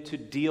needed to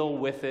deal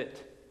with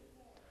it,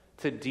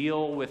 to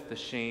deal with the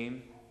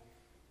shame,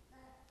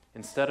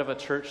 instead of a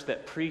church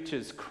that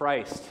preaches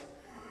Christ,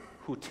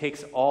 who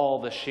takes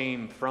all the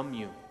shame from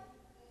you.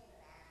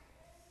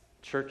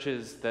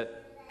 Churches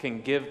that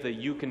can give the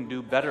 "you can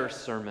do better"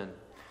 sermon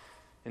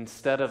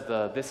instead of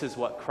the "this is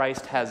what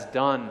Christ has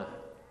done"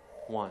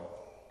 one.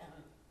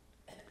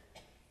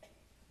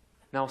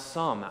 Now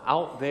some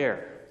out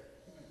there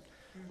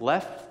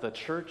left the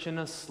church in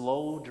a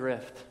slow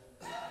drift.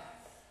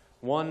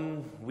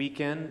 One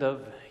weekend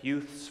of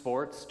youth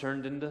sports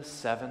turned into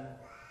 7.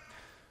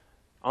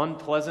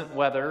 Unpleasant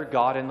weather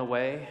got in the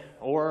way,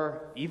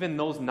 or even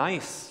those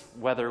nice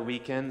weather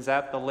weekends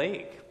at the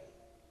lake.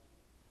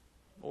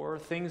 Or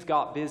things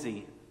got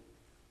busy.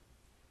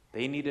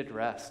 They needed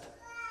rest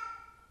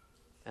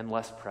and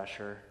less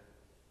pressure.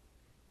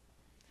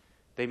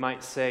 They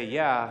might say,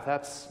 yeah,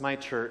 that's my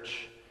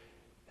church,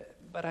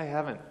 but I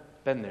haven't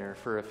been there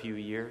for a few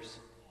years.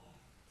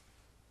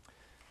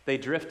 They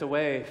drift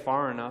away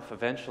far enough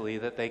eventually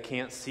that they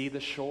can't see the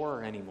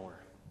shore anymore.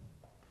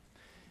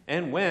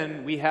 And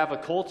when we have a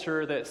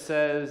culture that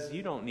says,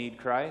 you don't need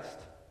Christ,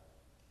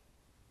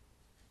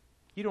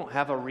 You don't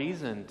have a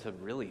reason to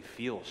really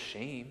feel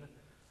shame.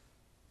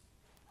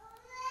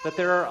 That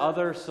there are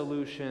other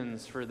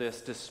solutions for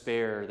this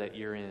despair that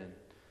you're in.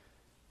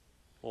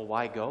 Well,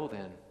 why go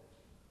then?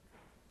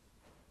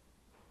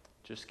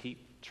 Just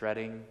keep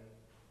treading,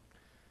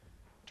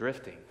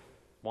 drifting,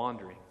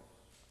 wandering.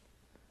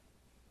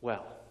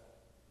 Well,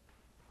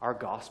 our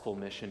gospel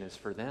mission is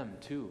for them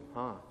too,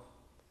 huh?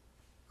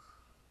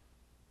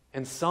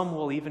 And some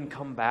will even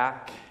come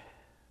back,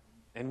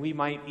 and we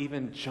might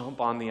even jump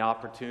on the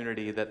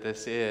opportunity that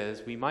this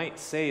is. We might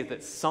say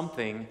that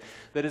something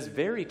that is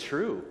very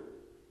true.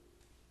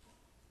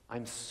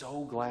 I'm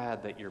so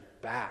glad that you're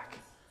back.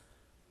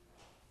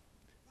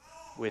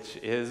 Which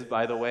is,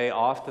 by the way,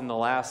 often the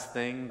last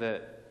thing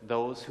that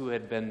those who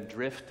had been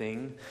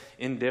drifting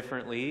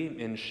indifferently,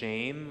 in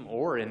shame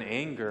or in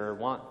anger,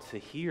 want to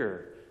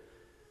hear.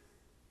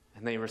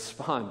 And they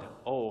respond,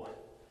 "Oh,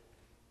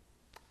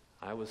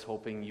 I was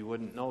hoping you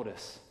wouldn't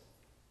notice."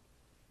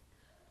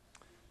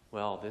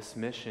 Well, this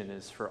mission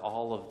is for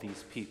all of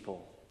these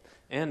people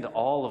and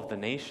all of the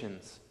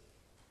nations.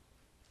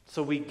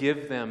 So we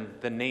give them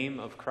the name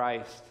of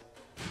Christ.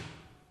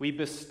 We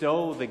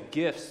bestow the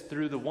gifts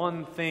through the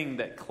one thing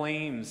that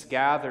claims,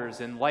 gathers,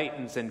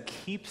 enlightens, and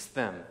keeps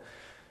them.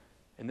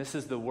 And this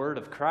is the word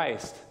of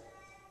Christ.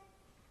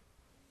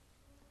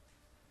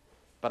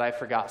 But I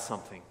forgot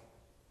something.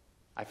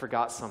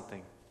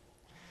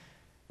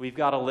 We've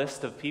got a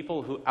list of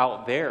people who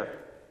out there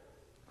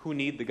who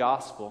need the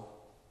gospel.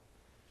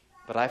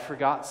 But I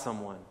forgot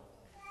someone.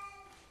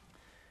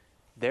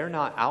 They're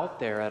not out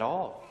there at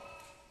all.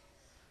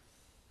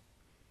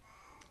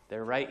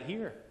 They're right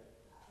here.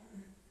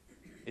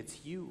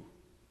 It's you.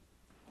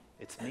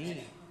 It's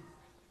me.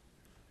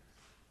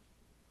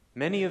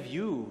 Many of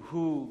you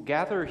who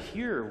gather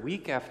here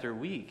week after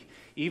week,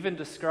 even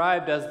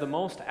described as the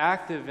most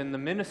active in the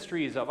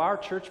ministries of our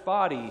church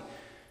body,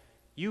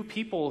 you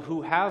people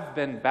who have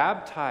been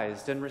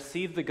baptized and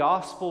received the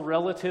gospel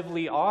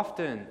relatively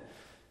often,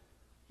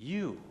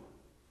 you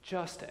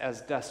just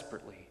as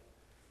desperately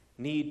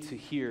need to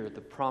hear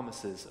the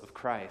promises of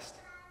Christ.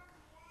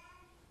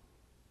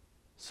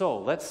 So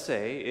let's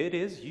say it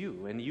is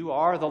you, and you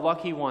are the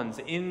lucky ones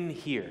in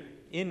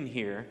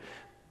here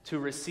to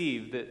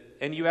receive that,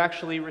 and you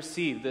actually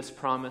receive this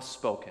promise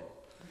spoken,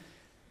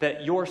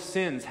 that your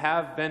sins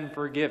have been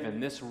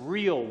forgiven, this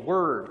real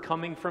word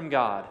coming from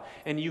God,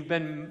 and you've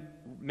been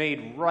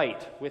made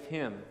right with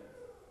Him.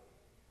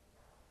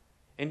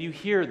 And you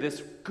hear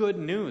this good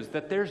news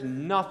that there's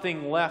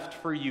nothing left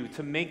for you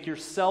to make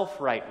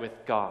yourself right with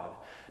God,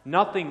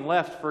 nothing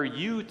left for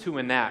you to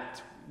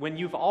enact when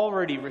you've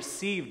already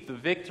received the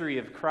victory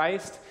of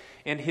Christ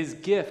and His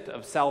gift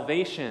of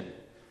salvation.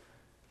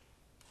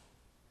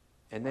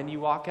 And then you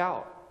walk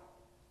out,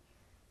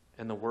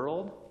 and the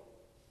world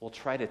will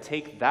try to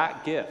take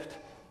that gift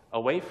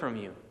away from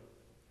you.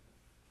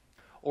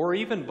 Or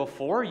even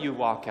before you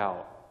walk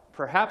out,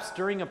 perhaps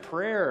during a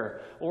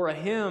prayer or a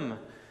hymn,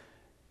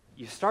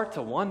 you start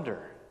to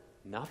wonder,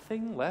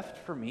 nothing left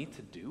for me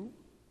to do?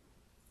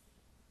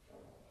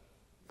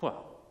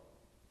 Well,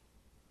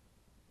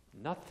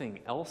 nothing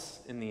else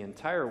in the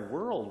entire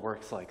world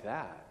works like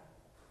that.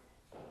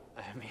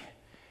 I mean,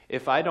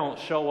 if I don't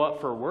show up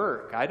for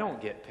work, I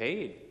don't get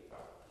paid.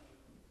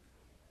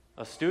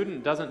 A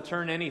student doesn't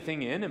turn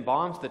anything in and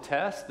bombs the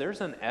test,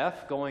 there's an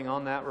F going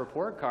on that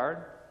report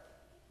card.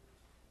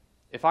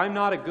 If I'm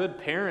not a good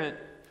parent,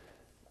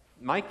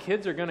 my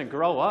kids are going to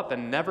grow up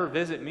and never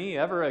visit me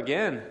ever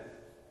again.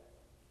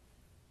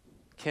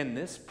 Can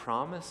this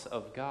promise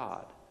of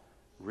God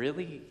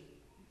really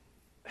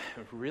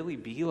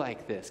be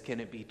like this? Can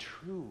it be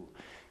true?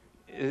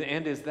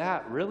 And is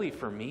that really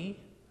for me?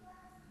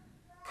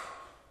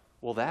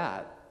 Well,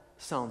 that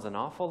sounds an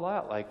awful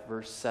lot like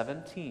verse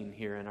 17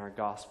 here in our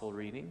gospel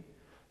reading.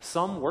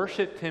 Some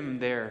worshiped Him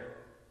there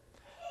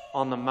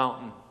on the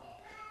mountain,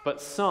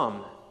 but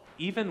some,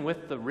 even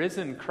with the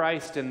risen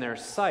Christ in their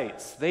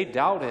sights, they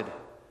doubted.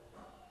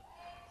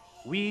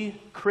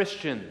 We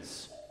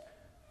Christians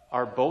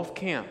are both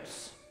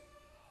camps,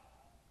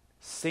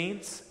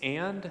 saints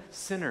and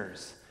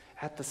sinners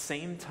at the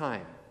same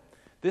time.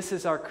 This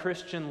is our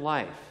Christian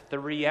life. The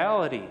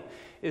reality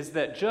is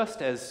that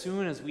just as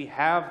soon as we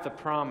have the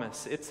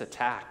promise, it's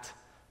attacked.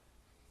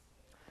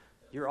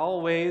 You're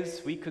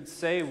always, we could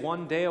say,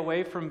 one day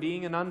away from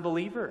being an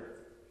unbeliever.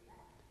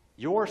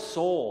 Your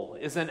soul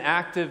is an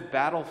active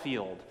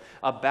battlefield,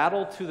 a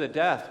battle to the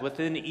death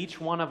within each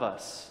one of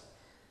us.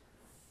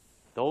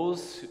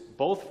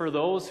 Both for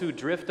those who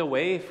drift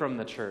away from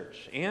the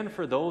church and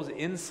for those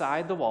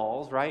inside the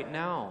walls right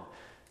now.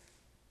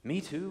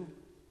 Me too.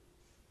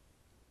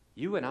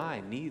 You and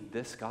I need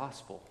this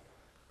gospel.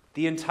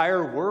 The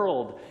entire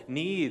world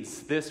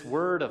needs this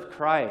word of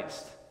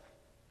Christ.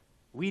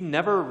 We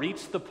never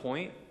reach the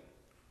point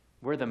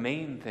where the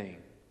main thing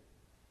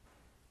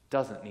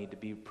doesn't need to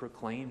be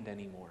proclaimed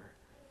anymore.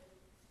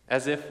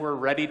 As if we're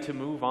ready to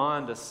move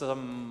on to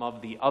some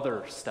of the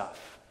other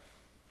stuff.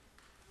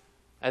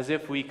 As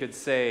if we could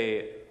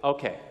say,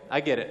 okay, I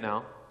get it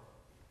now.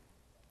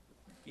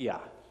 Yeah,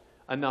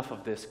 enough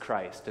of this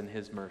Christ and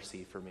his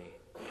mercy for me.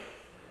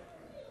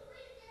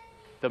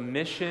 The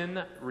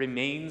mission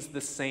remains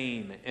the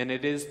same, and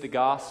it is the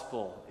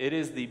gospel. It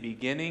is the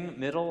beginning,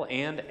 middle,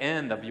 and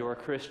end of your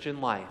Christian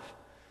life.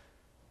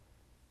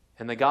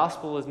 And the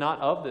gospel is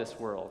not of this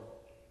world,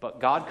 but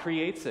God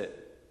creates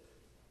it,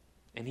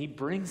 and he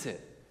brings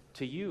it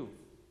to you.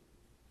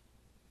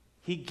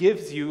 He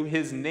gives you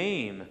his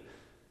name.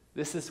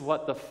 This is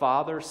what the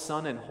Father,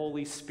 Son, and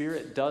Holy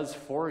Spirit does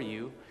for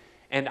you,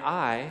 and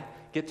I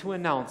get to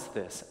announce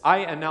this. I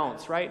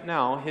announce right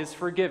now his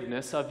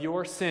forgiveness of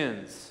your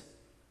sins.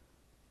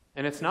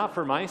 And it's not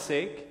for my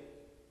sake.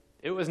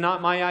 It was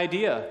not my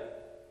idea,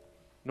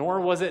 nor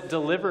was it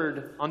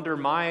delivered under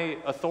my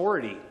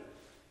authority,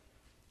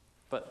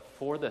 but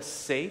for the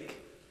sake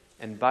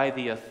and by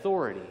the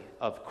authority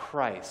of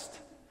Christ.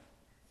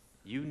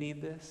 You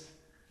need this.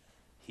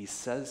 He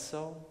says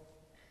so.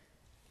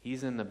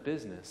 He's in the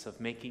business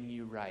of making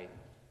you right.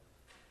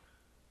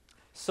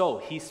 So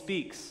he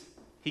speaks.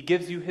 He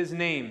gives you his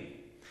name.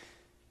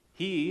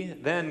 He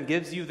then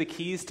gives you the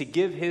keys to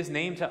give his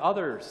name to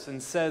others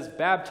and says,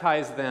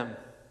 baptize them.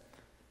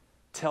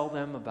 Tell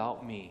them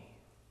about me,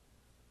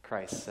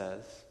 Christ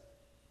says.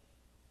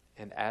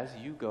 And as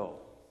you go,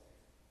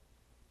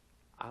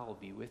 I'll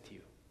be with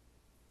you.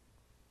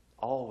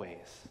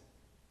 Always,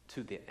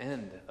 to the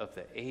end of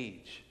the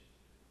age.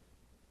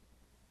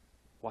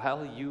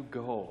 While you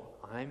go,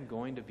 I'm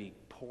going to be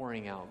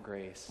pouring out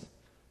grace,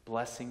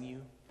 blessing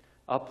you,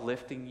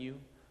 uplifting you,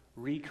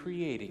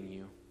 recreating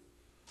you.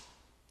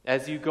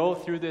 As you go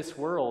through this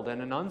world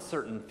and an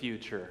uncertain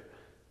future,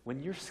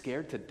 when you're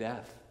scared to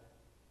death,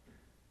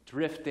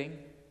 drifting,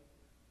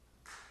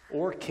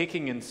 or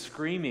kicking and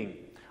screaming,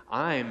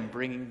 I'm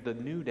bringing the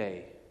new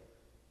day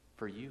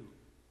for you.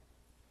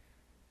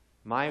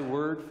 My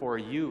word for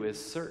you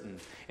is certain.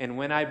 And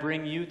when I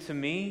bring you to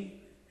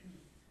me,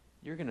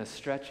 you're going to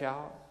stretch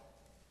out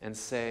and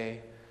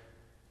say,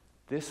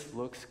 this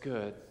looks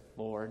good,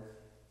 Lord.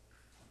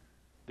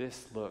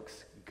 This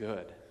looks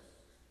good.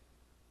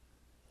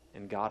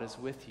 And God is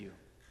with you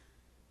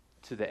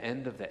to the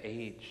end of the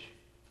age.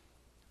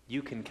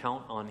 You can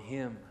count on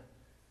him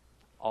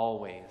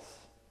always.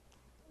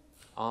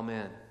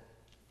 Amen.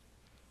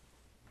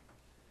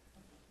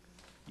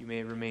 You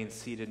may remain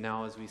seated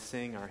now as we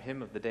sing our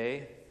hymn of the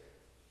day.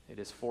 It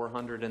is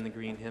 400 in the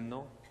green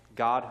hymnal,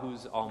 God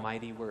whose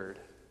almighty word.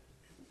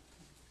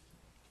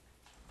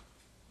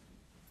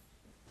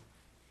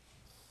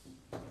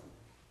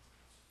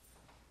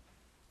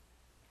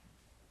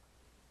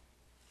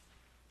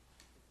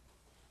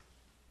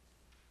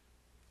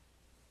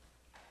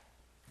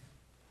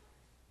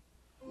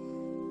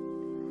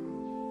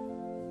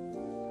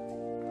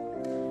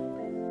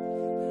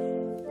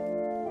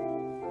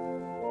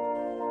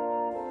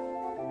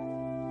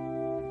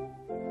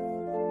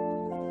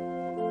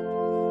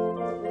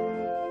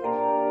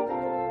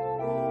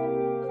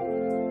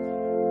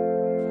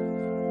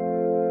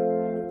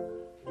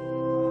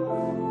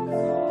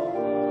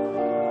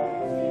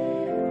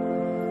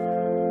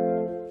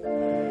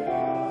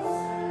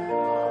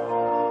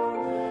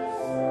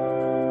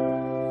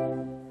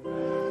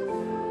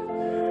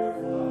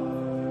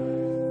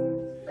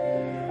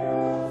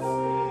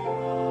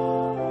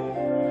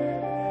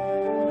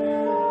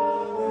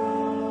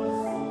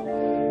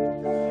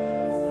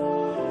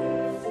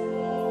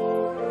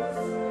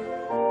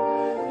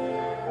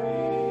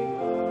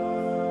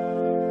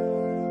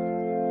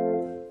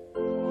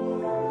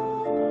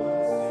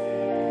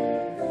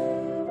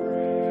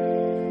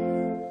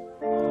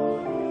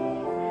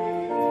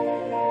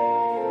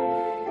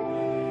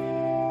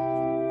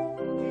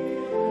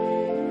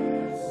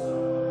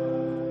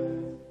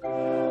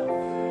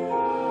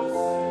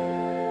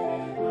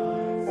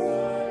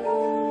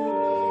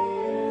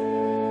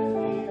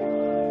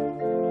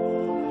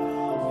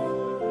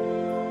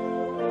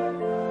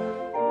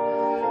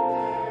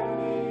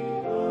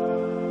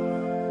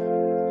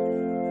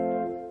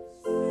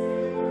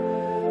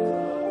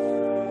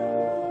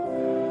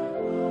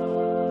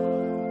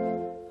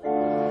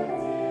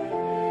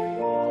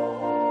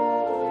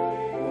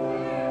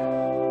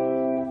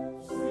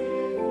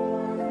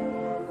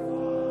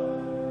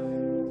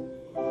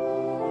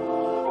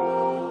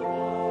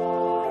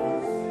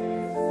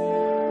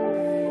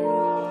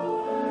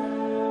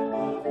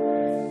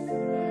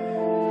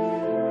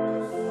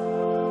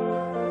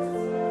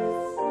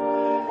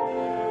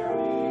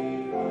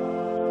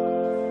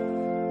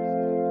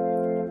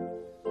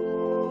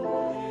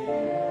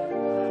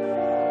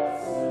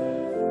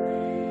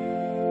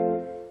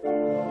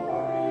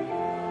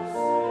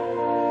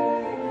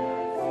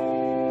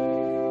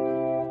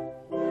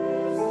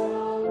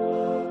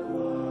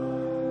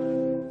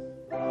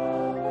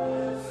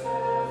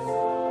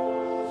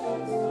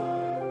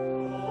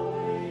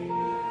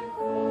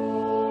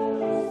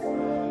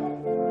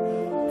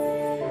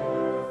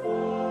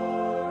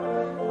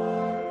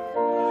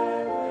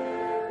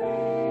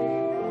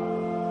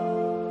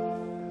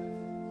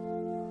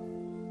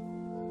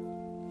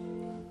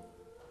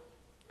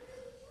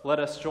 Let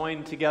us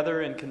join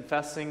together in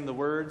confessing the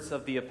words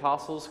of the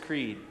Apostles'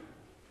 Creed.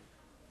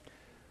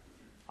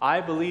 I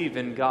believe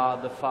in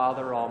God the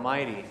Father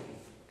Almighty,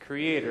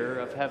 creator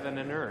of heaven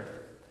and earth.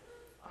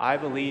 I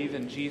believe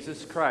in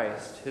Jesus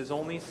Christ, his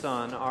only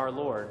Son, our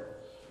Lord.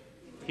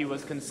 He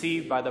was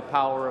conceived by the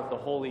power of the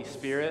Holy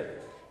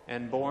Spirit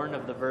and born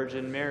of the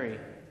Virgin Mary.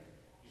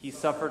 He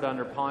suffered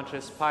under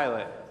Pontius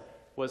Pilate,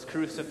 was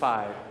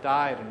crucified,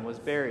 died, and was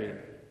buried.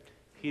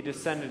 He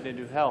descended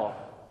into hell.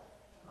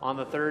 On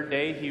the third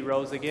day he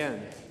rose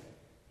again.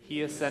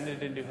 He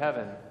ascended into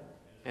heaven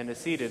and is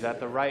seated at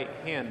the right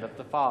hand of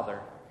the Father.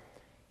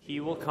 He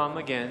will come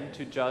again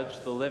to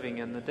judge the living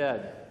and the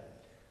dead.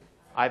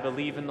 I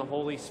believe in the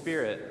Holy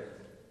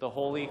Spirit, the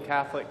Holy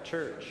Catholic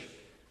Church,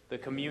 the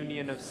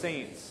communion of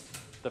saints,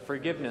 the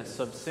forgiveness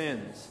of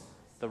sins,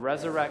 the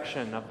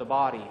resurrection of the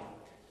body,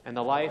 and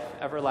the life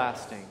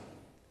everlasting.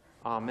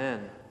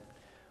 Amen.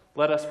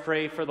 Let us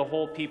pray for the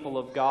whole people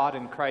of God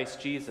in Christ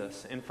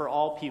Jesus, and for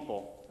all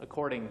people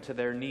according to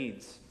their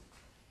needs.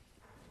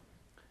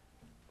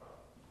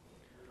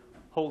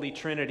 Holy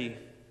Trinity,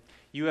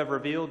 you have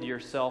revealed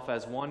yourself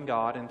as one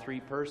God in three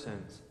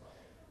persons.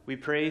 We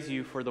praise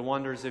you for the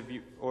wonders of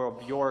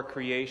your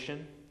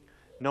creation,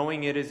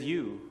 knowing it is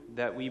you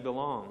that we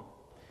belong.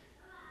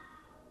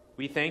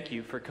 We thank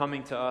you for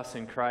coming to us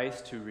in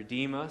Christ to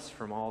redeem us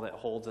from all that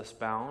holds us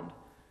bound.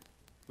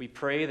 We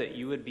pray that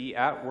you would be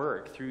at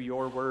work through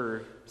your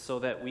word so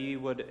that we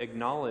would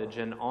acknowledge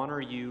and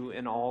honor you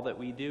in all that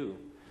we do.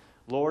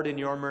 Lord, in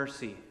your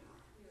mercy.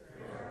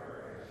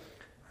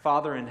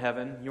 Father in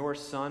heaven, your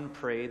Son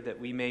prayed that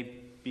we may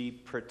be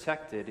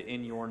protected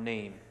in your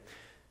name.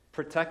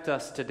 Protect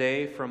us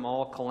today from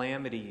all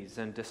calamities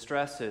and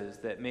distresses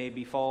that may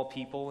befall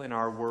people in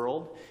our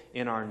world,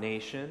 in our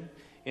nation,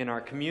 in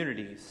our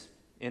communities,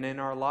 and in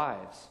our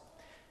lives.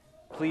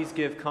 Please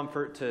give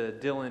comfort to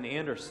Dylan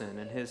Anderson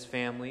and his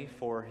family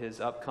for his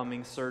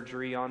upcoming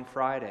surgery on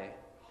Friday.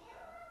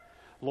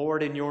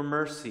 Lord, in your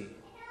mercy.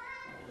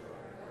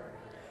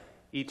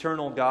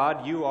 Eternal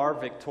God, you are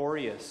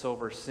victorious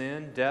over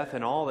sin, death,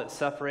 and all that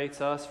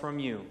separates us from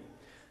you.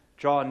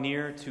 Draw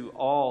near to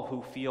all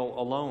who feel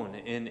alone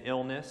in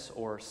illness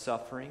or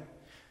suffering,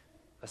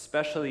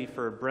 especially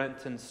for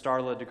Brent and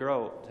Starla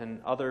DeGroat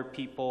and other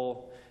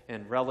people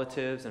and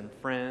relatives and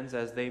friends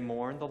as they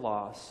mourn the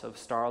loss of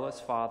Starla's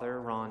father,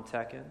 Ron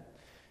Tekken,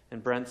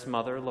 and Brent's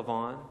mother,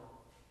 Lavon.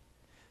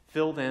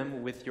 Fill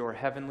them with your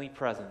heavenly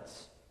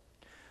presence.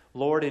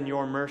 Lord, in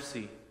your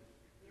mercy.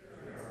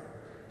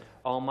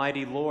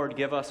 Almighty Lord,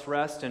 give us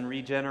rest and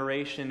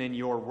regeneration in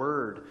your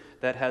word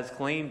that has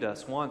claimed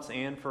us once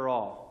and for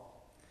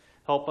all.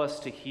 Help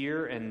us to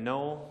hear and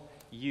know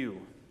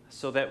you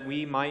so that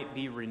we might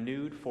be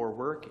renewed for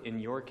work in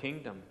your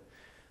kingdom.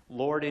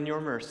 Lord, in your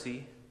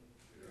mercy.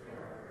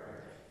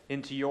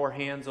 Into your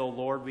hands, O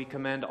Lord, we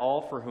commend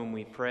all for whom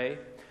we pray,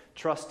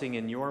 trusting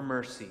in your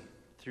mercy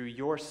through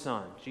your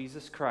Son,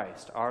 Jesus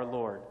Christ, our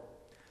Lord.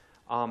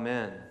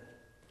 Amen.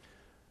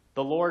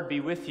 The Lord be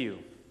with you.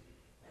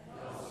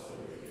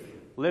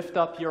 Lift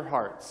up your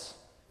hearts.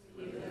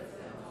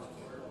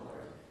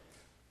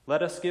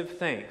 Let us give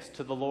thanks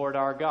to the Lord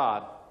our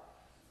God.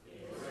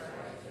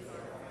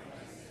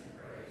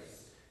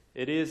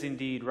 It is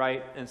indeed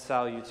right and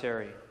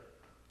salutary.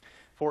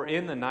 For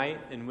in the night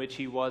in which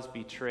he was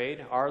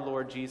betrayed, our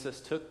Lord Jesus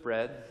took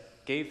bread,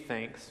 gave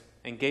thanks,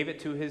 and gave it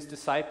to his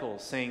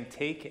disciples, saying,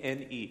 "Take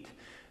and eat.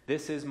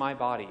 This is my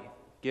body,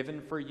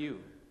 given for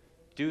you.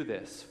 Do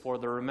this for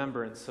the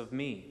remembrance of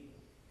me."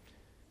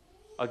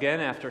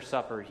 Again, after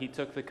supper, he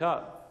took the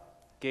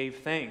cup, gave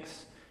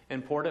thanks,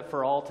 and poured it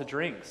for all to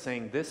drink,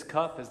 saying, "This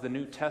cup is the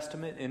New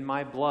Testament in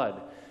my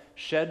blood,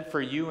 shed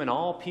for you and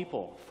all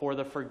people for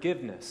the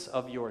forgiveness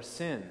of your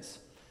sins.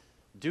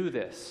 Do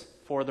this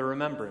for the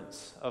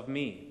remembrance of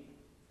me."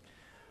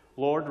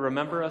 Lord,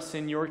 remember us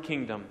in your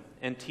kingdom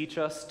and teach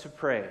us to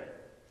pray.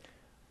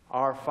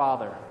 Our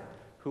Father,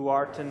 who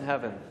art in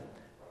heaven,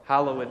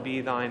 hallowed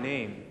be thy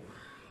name.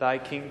 Thy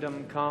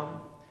kingdom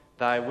come,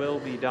 thy will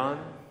be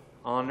done,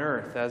 on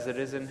earth as it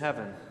is in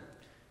heaven.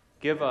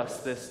 Give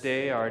us this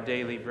day our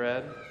daily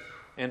bread,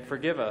 and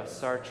forgive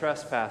us our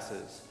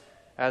trespasses,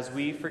 as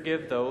we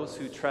forgive those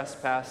who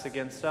trespass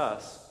against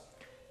us.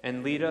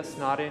 And lead us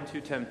not into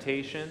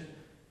temptation,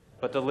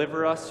 but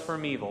deliver us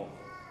from evil.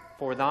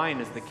 For thine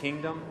is the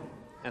kingdom,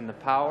 and the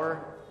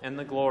power, and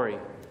the glory,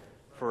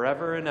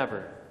 forever and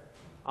ever.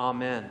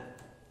 Amen.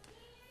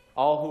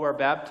 All who are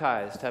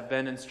baptized have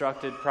been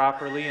instructed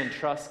properly and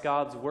trust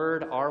God's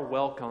word are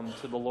welcome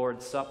to the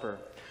Lord's Supper,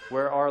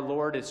 where our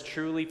Lord is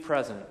truly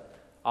present,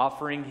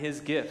 offering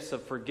his gifts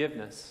of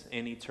forgiveness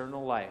and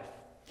eternal life.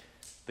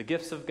 The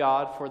gifts of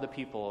God for the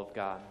people of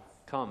God.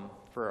 Come,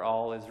 for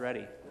all is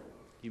ready.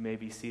 You may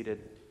be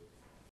seated.